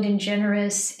kind and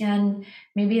generous, and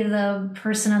maybe the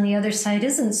person on the other side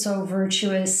isn't so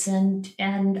virtuous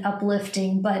and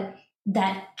uplifting, but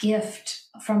that gift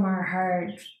from our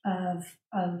heart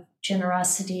of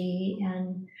generosity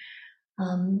and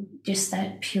just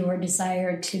that pure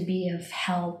desire to be of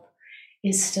help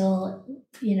is still,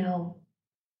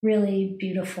 really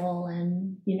beautiful.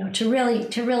 And, to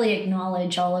really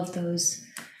acknowledge all of those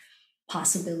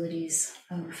possibilities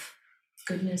of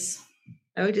goodness.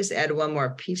 I would just add one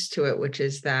more piece to it, which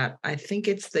is that I think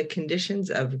it's the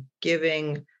conditions of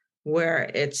giving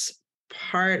where it's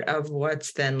part of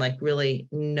what's then really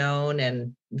known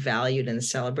and valued and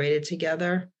celebrated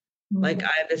together. Like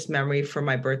I have this memory for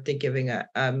my birthday giving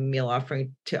a meal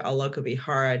offering to Aloka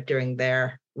Vihara during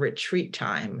their retreat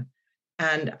time.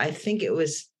 And I think it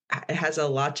has a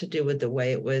lot to do with the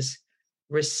way it was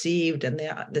received and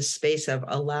the space of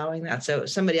allowing that. So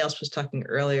somebody else was talking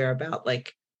earlier about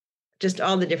just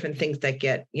all the different things that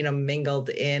get, mingled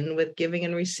in with giving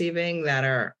and receiving that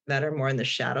are more in the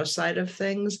shadow side of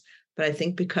things. But I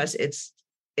think because it's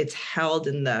held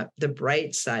in the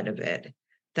bright side of it,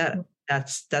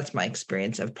 that's my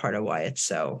experience of part of why it's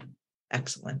so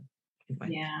excellent.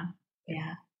 Yeah.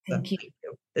 Thank you.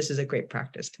 This is a great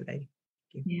practice today.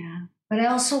 Yeah. But I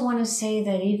also want to say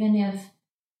that even if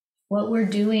what we're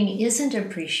doing isn't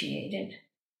appreciated,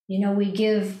 we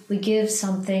give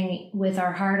something with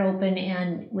our heart open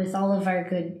and with all of our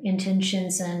good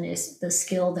intentions and is the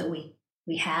skill that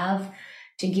we have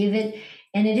to give it,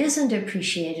 and it isn't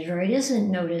appreciated or it isn't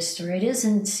noticed or it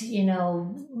isn't,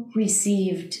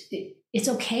 received. It's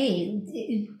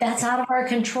okay. That's out of our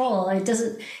control. It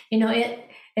doesn't,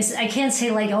 I can't say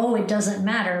it doesn't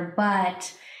matter,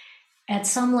 but at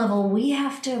some level we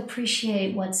have to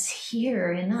appreciate what's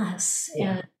here in us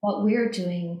and what we're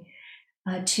doing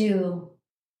too.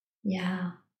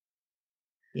 Yeah.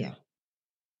 Yeah.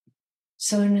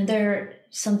 So another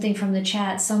something from the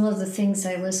chat, some of the things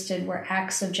I listed were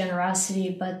acts of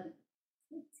generosity, but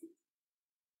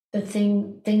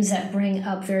things that bring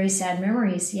up very sad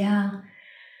memories. Yeah.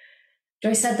 Do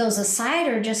I set those aside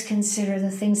or just consider the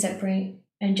things that bring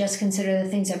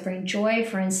joy?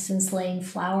 For instance, laying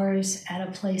flowers at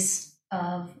a place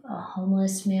of a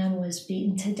homeless man was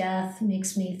beaten to death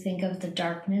makes me think of the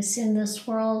darkness in this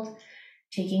world.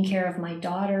 Taking care of my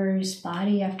daughter's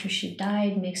body after she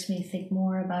died makes me think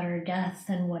more about her death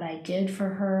than what I did for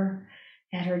her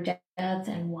at her death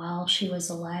and while she was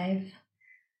alive.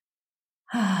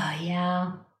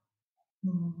 Yeah.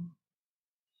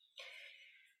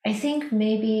 I think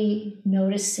maybe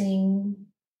noticing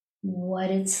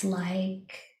what it's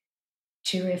like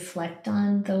to reflect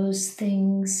on those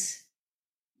things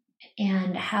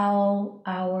and how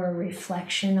our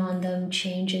reflection on them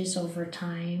changes over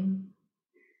time.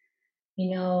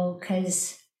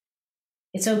 Because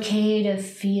it's okay to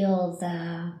feel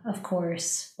of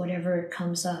course, whatever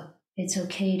comes up, it's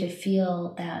okay to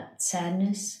feel that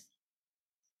sadness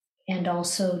and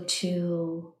also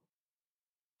to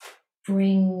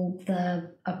bring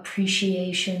the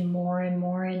appreciation more and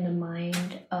more in the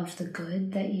mind of the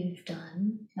good that you've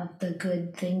done, of the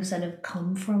good things that have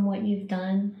come from what you've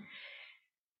done.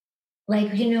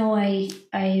 Like,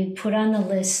 I put on the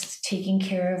list taking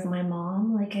care of my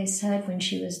mom, like I said, when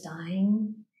she was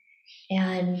dying.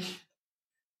 And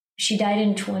she died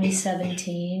in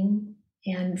 2017.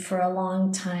 And for a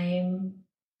long time,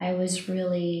 I was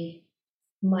really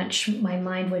my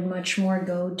mind would much more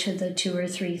go to the 2 or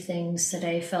 3 things that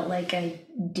I felt like I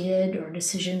did or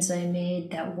decisions I made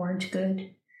that weren't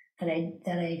good, that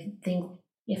I think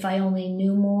if I only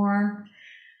knew more.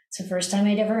 It's the first time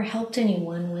I'd ever helped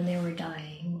anyone when they were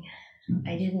dying.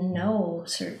 I didn't know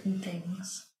certain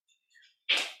things.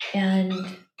 And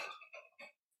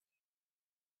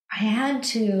I had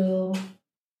to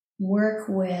work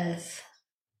with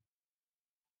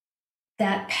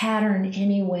that pattern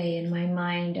anyway in my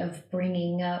mind of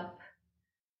bringing up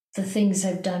the things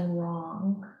I've done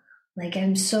wrong. Like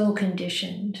I'm so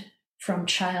conditioned from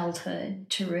childhood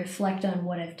to reflect on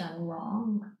what I've done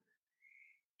wrong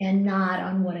and not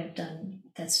on what I've done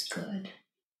that's good.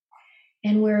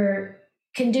 And we're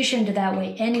conditioned that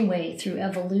way anyway through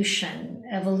evolution.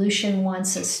 Evolution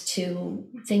wants us to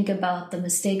think about the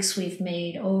mistakes we've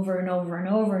made over and over and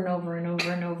over and over and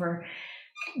over and over,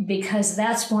 because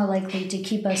that's more likely to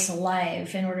keep us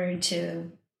alive in order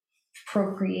to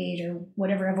procreate or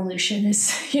whatever evolution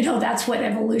is. That's what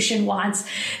evolution wants.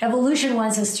 Evolution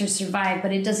wants us to survive,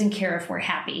 but it doesn't care if we're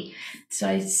happy. So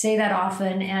I say that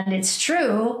often, and it's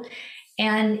true.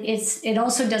 And it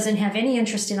also doesn't have any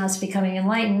interest in us becoming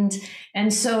enlightened.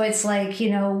 And so it's like,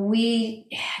 we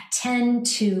tend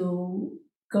to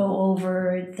go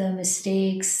over the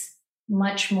mistakes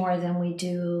much more than we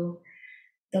do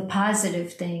the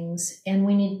positive things. And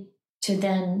we need to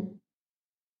then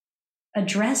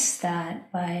address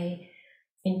that by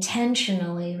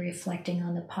intentionally reflecting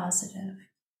on the positive.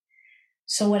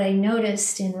 So what I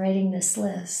noticed in writing this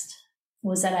list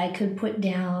was that I could put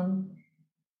down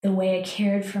the way I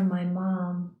cared for my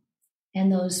mom,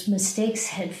 and those mistakes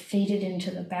had faded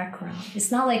into the background. It's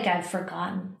not like I've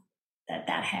forgotten that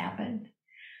happened,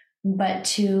 but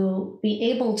to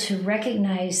be able to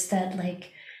recognize that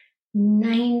like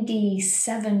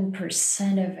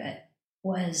 97% of it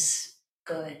was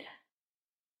good.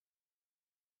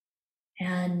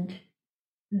 And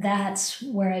that's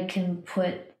where I can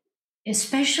put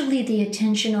especially the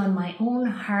attention on my own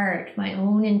heart, my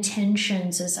own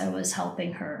intentions as I was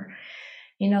helping her.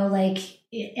 And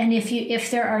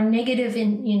if there are negative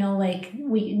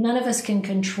none of us can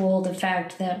control the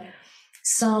fact that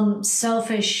some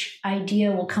selfish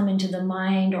idea will come into the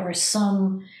mind or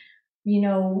some,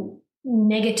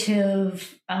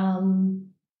 negative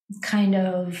kind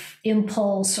of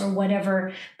impulse or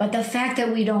whatever, but the fact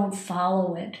that we don't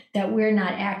follow it, that we're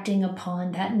not acting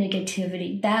upon that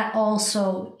negativity, that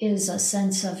also is a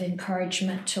sense of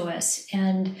encouragement to us.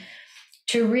 And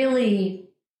to really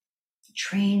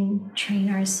train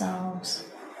ourselves,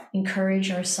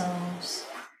 encourage ourselves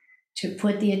to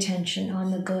put the attention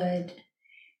on the good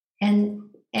and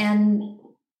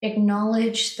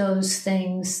acknowledge those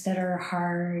things that are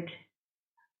hard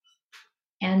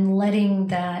and letting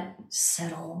that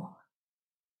settle.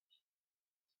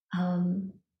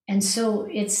 And so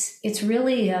it's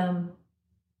really an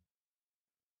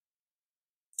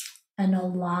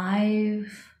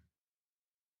alive,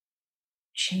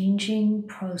 changing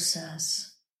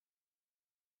process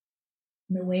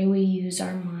in the way we use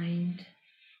our mind.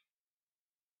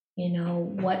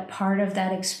 What part of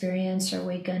that experience are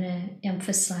we going to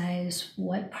emphasize?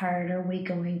 What part are we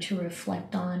going to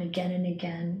reflect on again and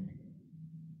again?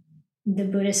 The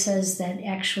Buddha says that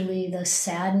actually the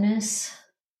sadness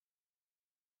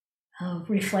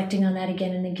reflecting on that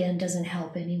again and again doesn't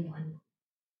help anyone.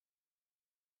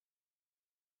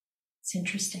 It's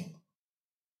interesting.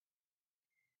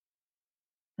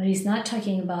 But he's not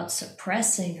talking about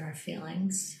suppressing our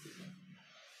feelings.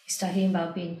 He's talking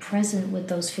about being present with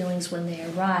those feelings when they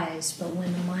arise, but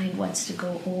when the mind wants to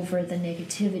go over the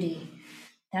negativity,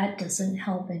 that doesn't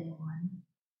help anyone.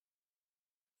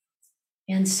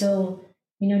 And so,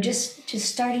 just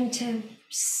starting to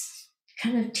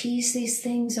kind of tease these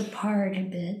things apart a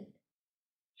bit.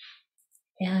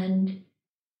 And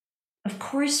of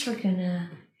course, we're going to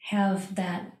have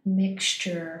that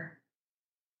mixture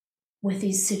with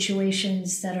these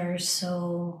situations that are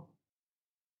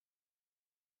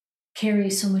carry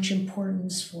so much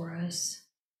importance for us.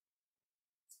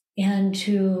 And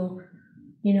to,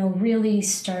 really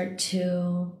start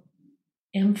to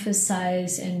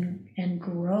emphasize and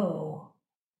grow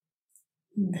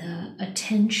the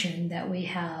attention that we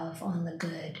have on the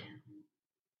good,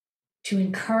 to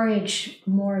encourage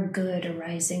more good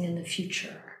arising in the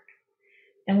future.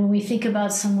 And when we think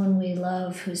about someone we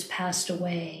love who's passed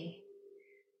away,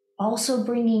 also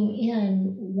bringing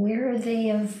in where they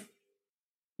have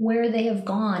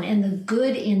gone and the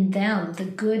good in them, the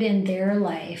good in their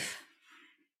life,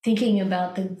 thinking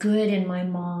about the good in my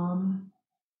mom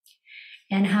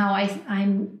and how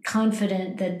I'm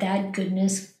confident that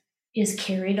goodness is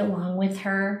carried along with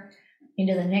her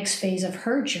into the next phase of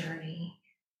her journey,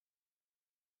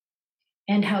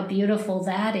 and how beautiful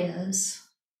that is.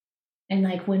 And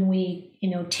like when we,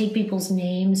 take people's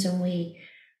names and we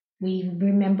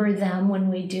remember them when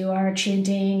we do our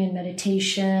chanting and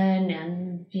meditation and,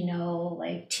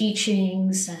 like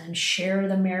teachings and share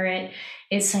the merit.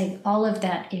 It's like all of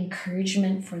that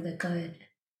encouragement for the good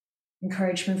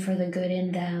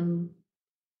in them,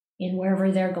 in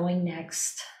wherever they're going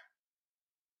next.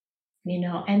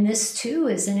 And this too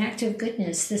is an act of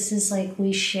goodness. This is like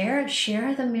we share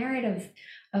the merit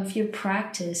of your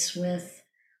practice with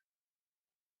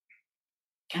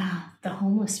the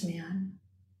homeless man,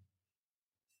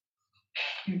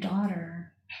 your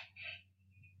daughter,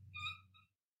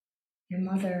 your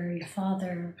mother, your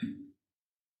father.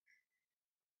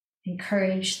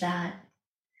 Encourage that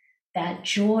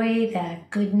joy, that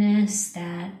goodness,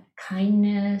 that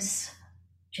kindness,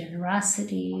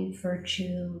 generosity,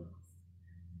 virtue,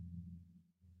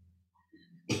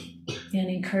 and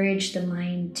encourage the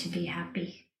mind to be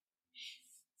happy.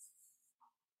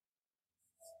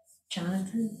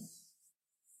 Jonathan?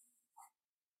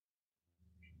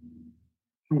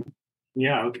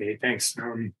 Yeah, okay, thanks.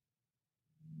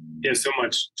 Yeah, so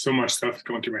much stuff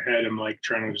going through my head. I'm like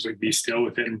trying to just like be still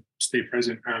with it and stay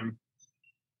present.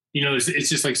 It's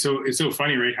just like it's so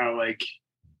funny, right? How like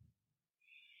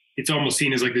it's almost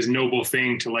seen as like this noble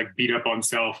thing to like beat up on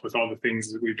self with all the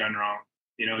things that we've done wrong.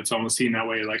 It's almost seen that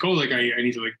way, like, oh, like I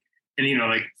need to like, and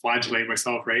like flagellate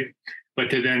myself, right? But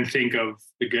to then think of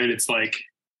the good, it's like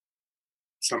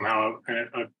somehow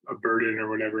a burden or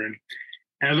whatever. And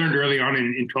I learned early on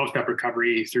in 12-step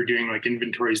recovery through doing like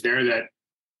inventories there that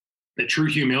the true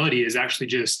humility is actually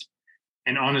just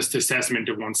an honest assessment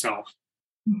of oneself.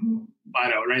 Mm-hmm.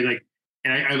 Flat out, right? Like,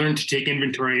 and I learned to take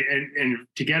inventory, and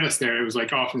to get us there, it was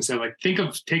like often said, like, think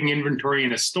of taking inventory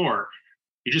in a store.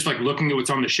 You're just like looking at what's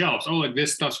on the shelves. Oh, like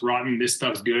this stuff's rotten, this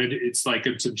stuff's good. It's like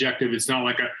it's subjective. It's not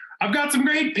like I've got some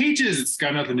great peaches. It's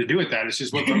got nothing to do with that. It's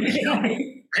just what's on the shelf.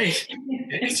 Right?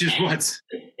 It's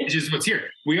just what's here.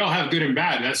 We all have good and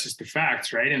bad. That's just the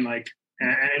facts, right? And like, and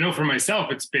I know for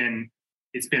myself, it's been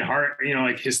hard.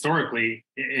 Like historically,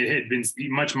 it had been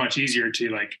much easier to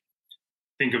like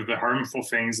think of the harmful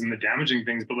things and the damaging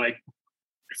things, but like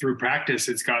through practice,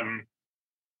 it's gotten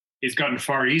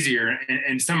far easier.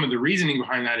 And some of the reasoning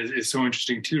behind that is so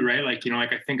interesting too, right? Like,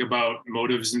 like I think about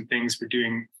motives and things for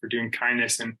doing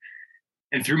kindness,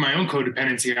 and through my own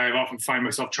codependency, I often find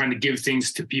myself trying to give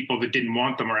things to people that didn't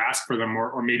want them or ask for them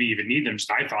or maybe even need them.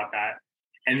 Just I thought that.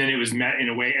 And then it was met in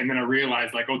a way. And then I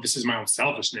realized like, oh, this is my own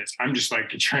selfishness. I'm just like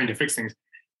trying to fix things.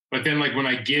 But then like when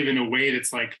I give in a way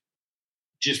that's like,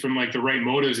 just from like the right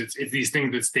motives, it's these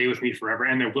things that stay with me forever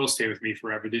and that will stay with me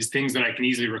forever. There's things that I can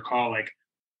easily recall, like,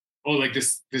 oh, like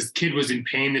this kid was in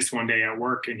pain this one day at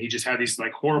work, and he just had these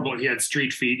like horrible, he had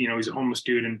street feet, he's a homeless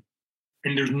dude, and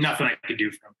there's nothing I could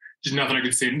do for him. Just nothing I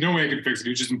could say. No way I could fix it.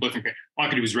 He was just in blissing pain. All I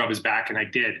could do was rub his back, and I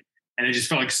did. And I just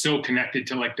felt like so connected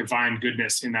to like divine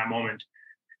goodness in that moment.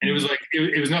 And it was like,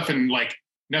 it was nothing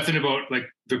about like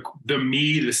the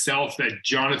me, the self, that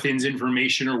Jonathan's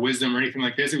information or wisdom or anything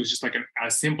like this. It was just like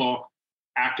a simple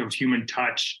act of human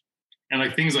touch. And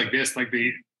like things like this, like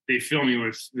they fill me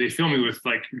with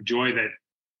like joy that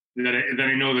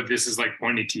I know that this is like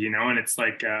pointing to, and it's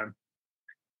like,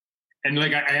 And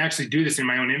like I actually do this in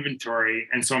my own inventory,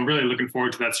 and so I'm really looking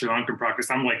forward to that Sri Lankan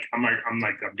practice. I'm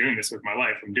doing this with my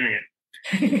life. I'm doing it.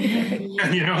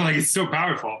 You know, like it's so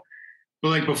powerful. But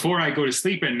like before I go to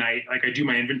sleep at night, like I do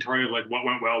my inventory of like what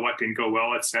went well, what didn't go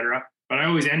well, etc. But I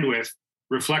always end with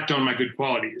reflect on my good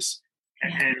qualities,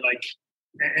 and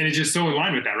it's just so in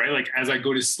line with that, right? Like as I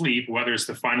go to sleep, whether it's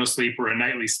the final sleep or a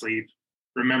nightly sleep,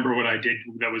 remember what I did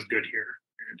that was good here.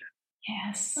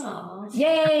 Yes. Aww.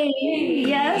 Yay.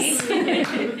 Yes.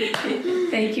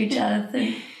 Thank you,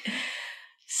 Jonathan.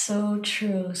 So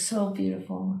true. So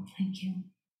beautiful. Thank you.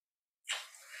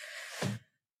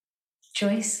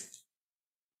 Joyce?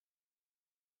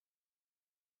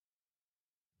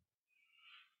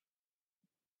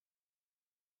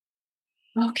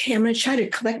 Okay, I'm going to try to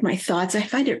collect my thoughts. I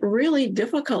find it really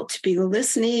difficult to be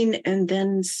listening and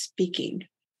then speaking,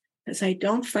 because I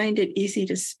don't find it easy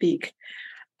to speak.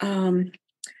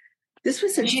 This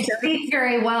was you speak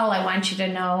very well, I want you to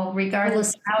know,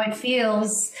 regardless of how it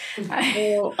feels.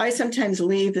 I sometimes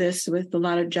leave this with a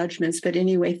lot of judgments, but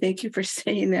anyway, thank you for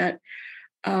saying that.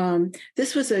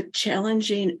 This was a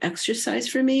challenging exercise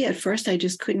for me. At first, I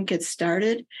just couldn't get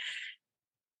started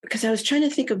because I was trying to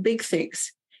think of big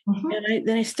things. Mm-hmm. And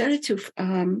then I started to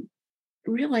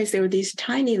realize there were these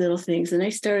tiny little things. And I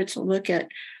started to look at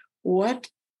what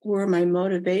were my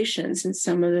motivations and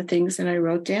some of the things that I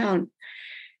wrote down.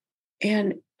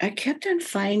 And I kept on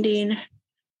finding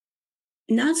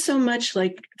not so much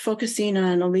like focusing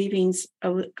on alleviating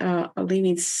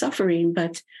suffering,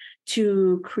 but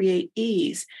to create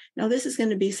ease. Now, this is going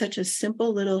to be such a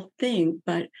simple little thing,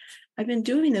 but I've been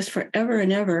doing this forever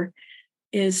and ever,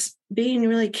 is being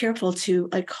really careful to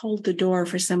like hold the door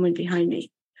for someone behind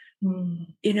me.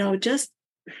 You know, just,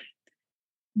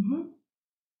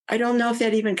 I don't know if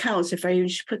that even counts, if I even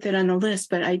should put that on the list,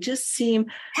 but I just seem...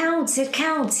 It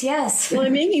counts, yes. Well,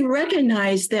 it made me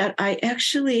recognize that I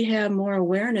actually have more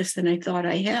awareness than I thought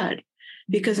I had.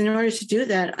 Because in order to do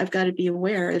that, I've got to be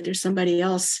aware that there's somebody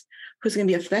else who's going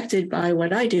to be affected by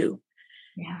what I do.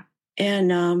 Yeah.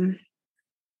 And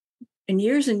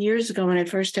years and years ago, when I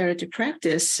first started to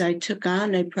practice, I took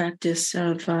on a practice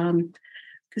of,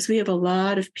 because we have a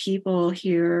lot of people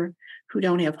here who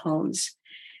don't have homes.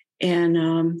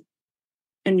 And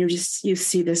you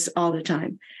see this all the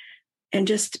time. And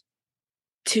just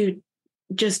to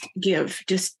give,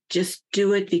 just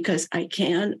do it because I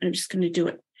can. I'm just going to do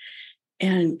it.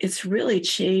 And it's really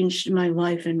changed my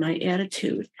life and my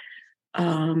attitude.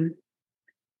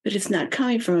 But it's not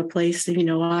coming from a place that,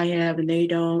 I have and they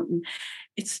don't. And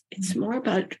it's more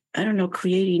about,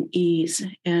 creating ease.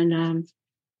 And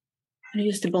I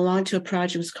used to belong to a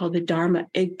project. It was called the Dharma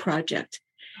Egg Project.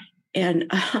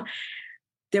 And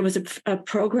there was a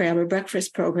program, a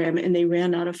breakfast program, and they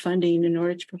ran out of funding in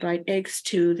order to provide eggs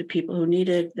to the people who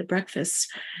needed the breakfasts.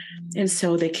 And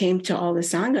so they came to all the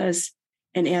sanghas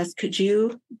and asked, could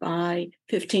you buy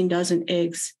 15 dozen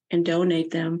eggs and donate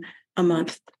them a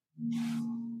month?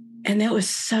 And that was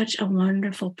such a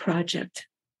wonderful project.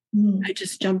 I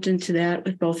just jumped into that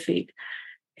with both feet.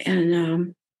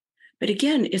 And but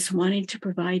again, it's wanting to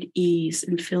provide ease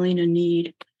and filling a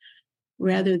need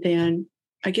rather than,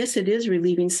 I guess it is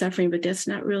relieving suffering, but that's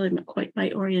not really quite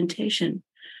my orientation.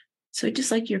 So I'd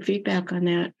just like your feedback on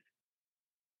that.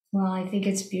 Well, I think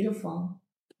it's beautiful.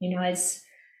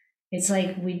 It's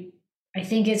like I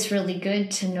think it's really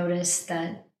good to notice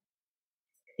that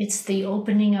it's the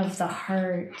opening of the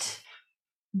heart,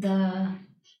 that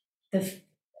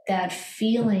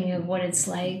feeling of what it's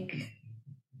like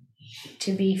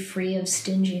to be free of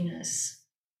stinginess,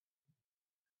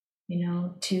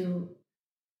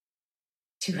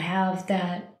 to have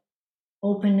that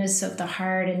openness of the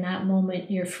heart. In that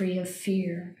moment, you're free of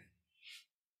fear.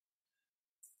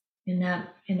 In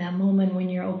that moment when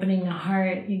you're opening the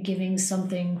heart, you're giving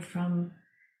something from,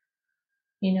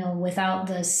 without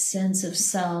the sense of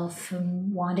self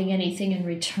and wanting anything in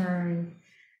return.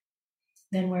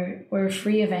 Then we're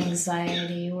free of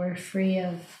anxiety. We're free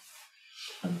of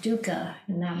dukkha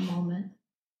in that moment.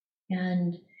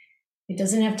 And it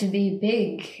doesn't have to be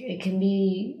big. It can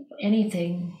be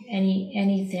anything,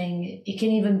 anything. It can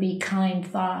even be kind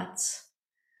thoughts.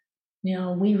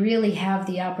 We really have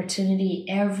the opportunity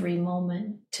every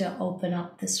moment to open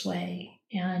up this way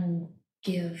and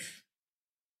give.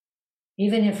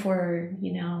 Even if we're,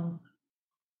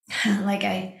 like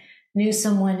I knew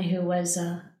someone who was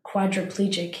a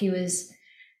quadriplegic. He was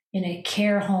in a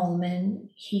care home and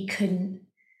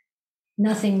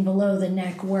nothing below the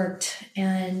neck worked.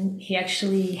 And he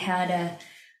actually had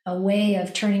a way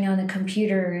of turning on the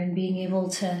computer and being able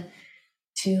to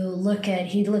he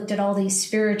looked at all these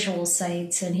spiritual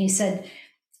sites, and he said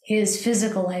his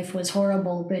physical life was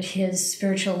horrible, but his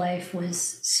spiritual life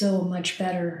was so much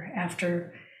better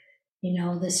after,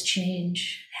 this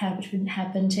change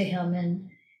happened to him. And,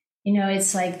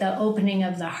 it's like the opening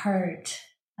of the heart,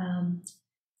 the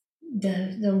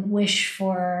wish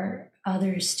for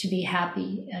others to be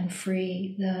happy and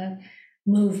free, the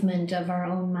movement of our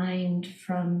own mind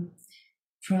from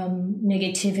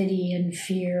negativity and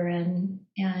fear and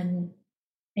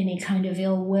any kind of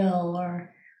ill will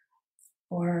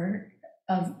or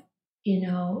of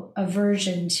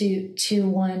aversion to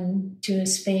a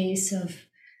space of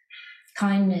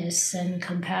kindness and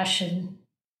compassion,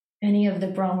 any of the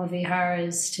Brahma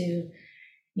Viharas to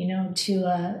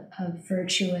a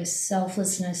virtuous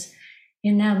selflessness.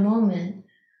 In that moment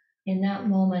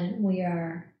we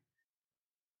are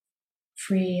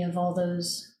free of all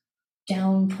those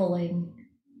down-pulling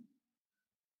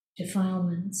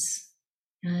defilements.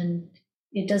 And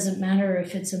it doesn't matter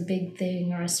if it's a big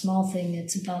thing or a small thing,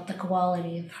 it's about the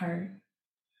quality of heart.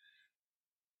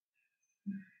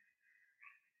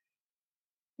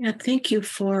 Yeah, thank you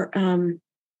for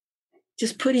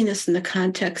just putting this in the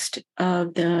context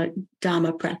of the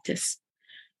Dhamma practice,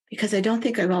 because I don't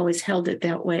think I've always held it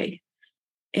that way.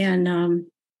 And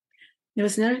there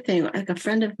was another thing, like a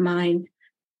friend of mine,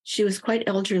 she was quite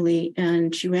elderly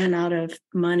and she ran out of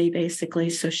money, basically.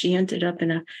 So she ended up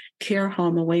in a care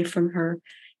home away from her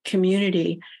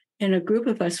community. And a group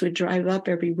of us would drive up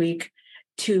every week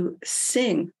to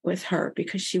sing with her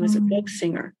because she was a folk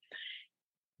singer.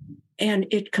 And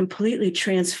it completely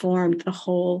transformed the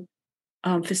whole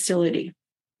facility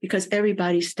because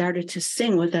everybody started to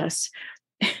sing with us.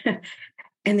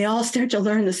 And they all started to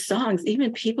learn the songs.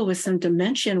 Even people with some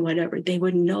dementia and whatever, they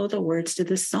would know the words to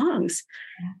the songs.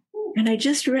 And I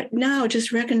just now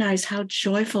recognize how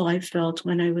joyful I felt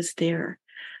when I was there.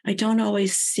 I don't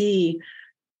always see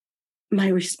my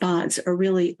response or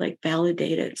really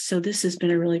validate it. So this has been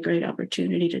a really great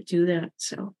opportunity to do that.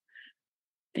 So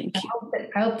thank you.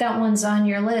 I hope that one's on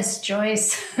your list,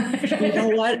 Joyce. You know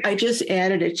what? I just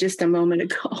added it just a moment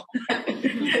ago.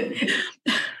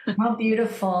 How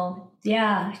beautiful.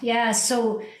 Yeah.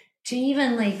 So to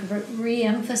even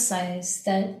re-emphasize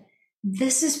that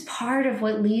this is part of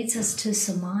what leads us to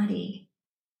samadhi.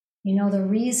 The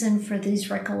reason for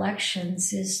these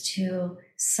recollections is to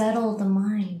settle the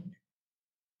mind,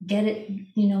 get it,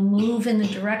 move in the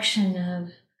direction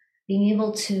of being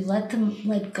able to let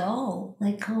go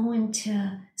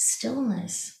into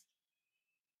stillness.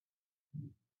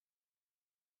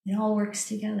 It all works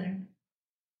together.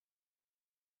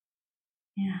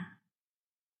 Yeah.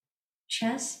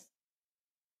 Chess?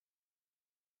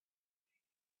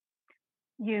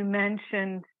 You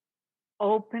mentioned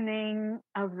opening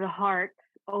the heart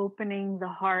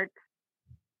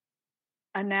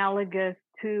analogous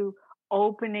to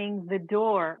opening the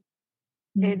door.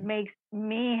 It makes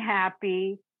me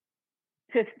happy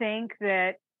to think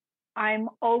that I'm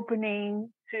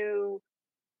opening to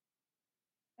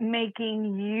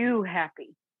making you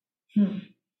happy.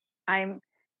 I'm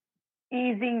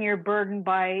easing your burden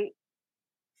by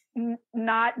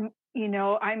not,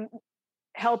 I'm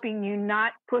helping you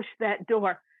not push that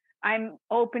door. I'm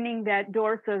opening that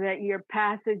door so that your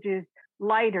passage is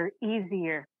lighter,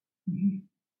 easier.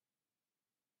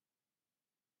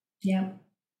 Yeah.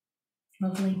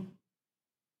 Lovely.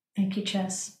 Thank you,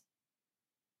 Chess.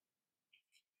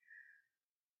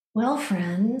 Well,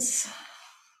 friends,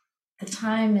 the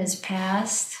time has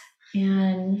passed,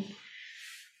 and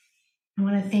I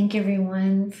want to thank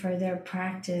everyone for their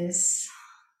practice.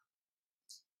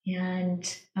 And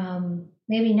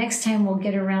maybe next time we'll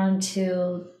get around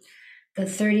to the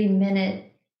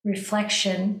 30-minute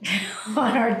reflection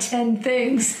on our 10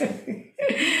 things.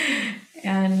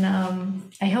 And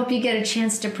I hope you get a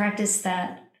chance to practice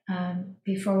that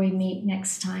before we meet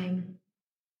next time.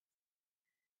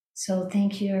 So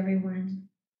thank you, everyone.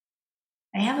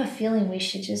 I have a feeling we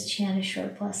should just chant a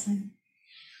short blessing.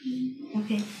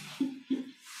 Okay.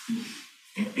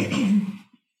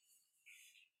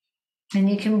 And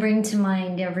you can bring to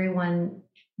mind everyone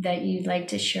that you'd like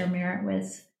to share merit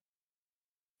with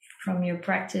from your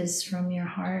practice, from your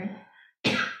heart.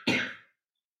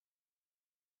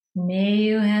 May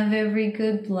you have every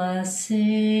good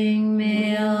blessing.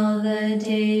 May all the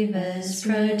devas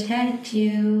protect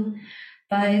you.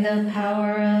 By the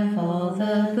power of all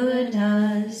the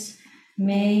Buddhas,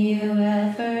 may you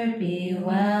ever be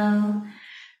well.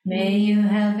 May you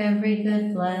have every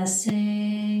good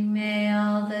blessing. May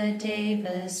all the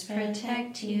devas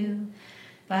protect you.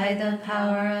 By the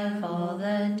power of all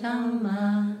the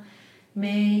Dhamma,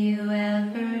 may you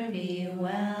ever be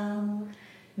well.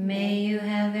 May you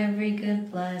have every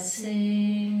good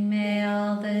blessing. May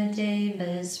all the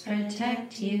Buddhas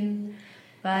protect you.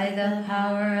 By the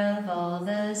power of all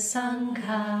the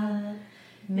Sangha,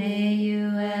 may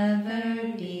you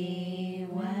ever be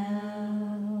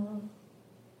well.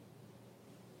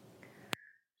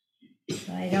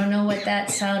 So I don't know what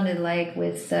that sounded like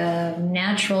with the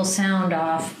natural sound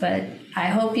off, but I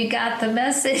hope you got the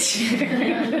message.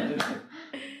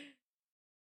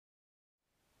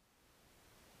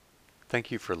 Thank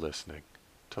you for listening.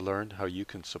 To learn how you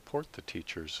can support the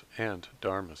teachers and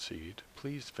Dharma Seed,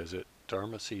 please visit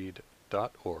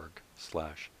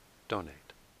dharmaseed.org/donate.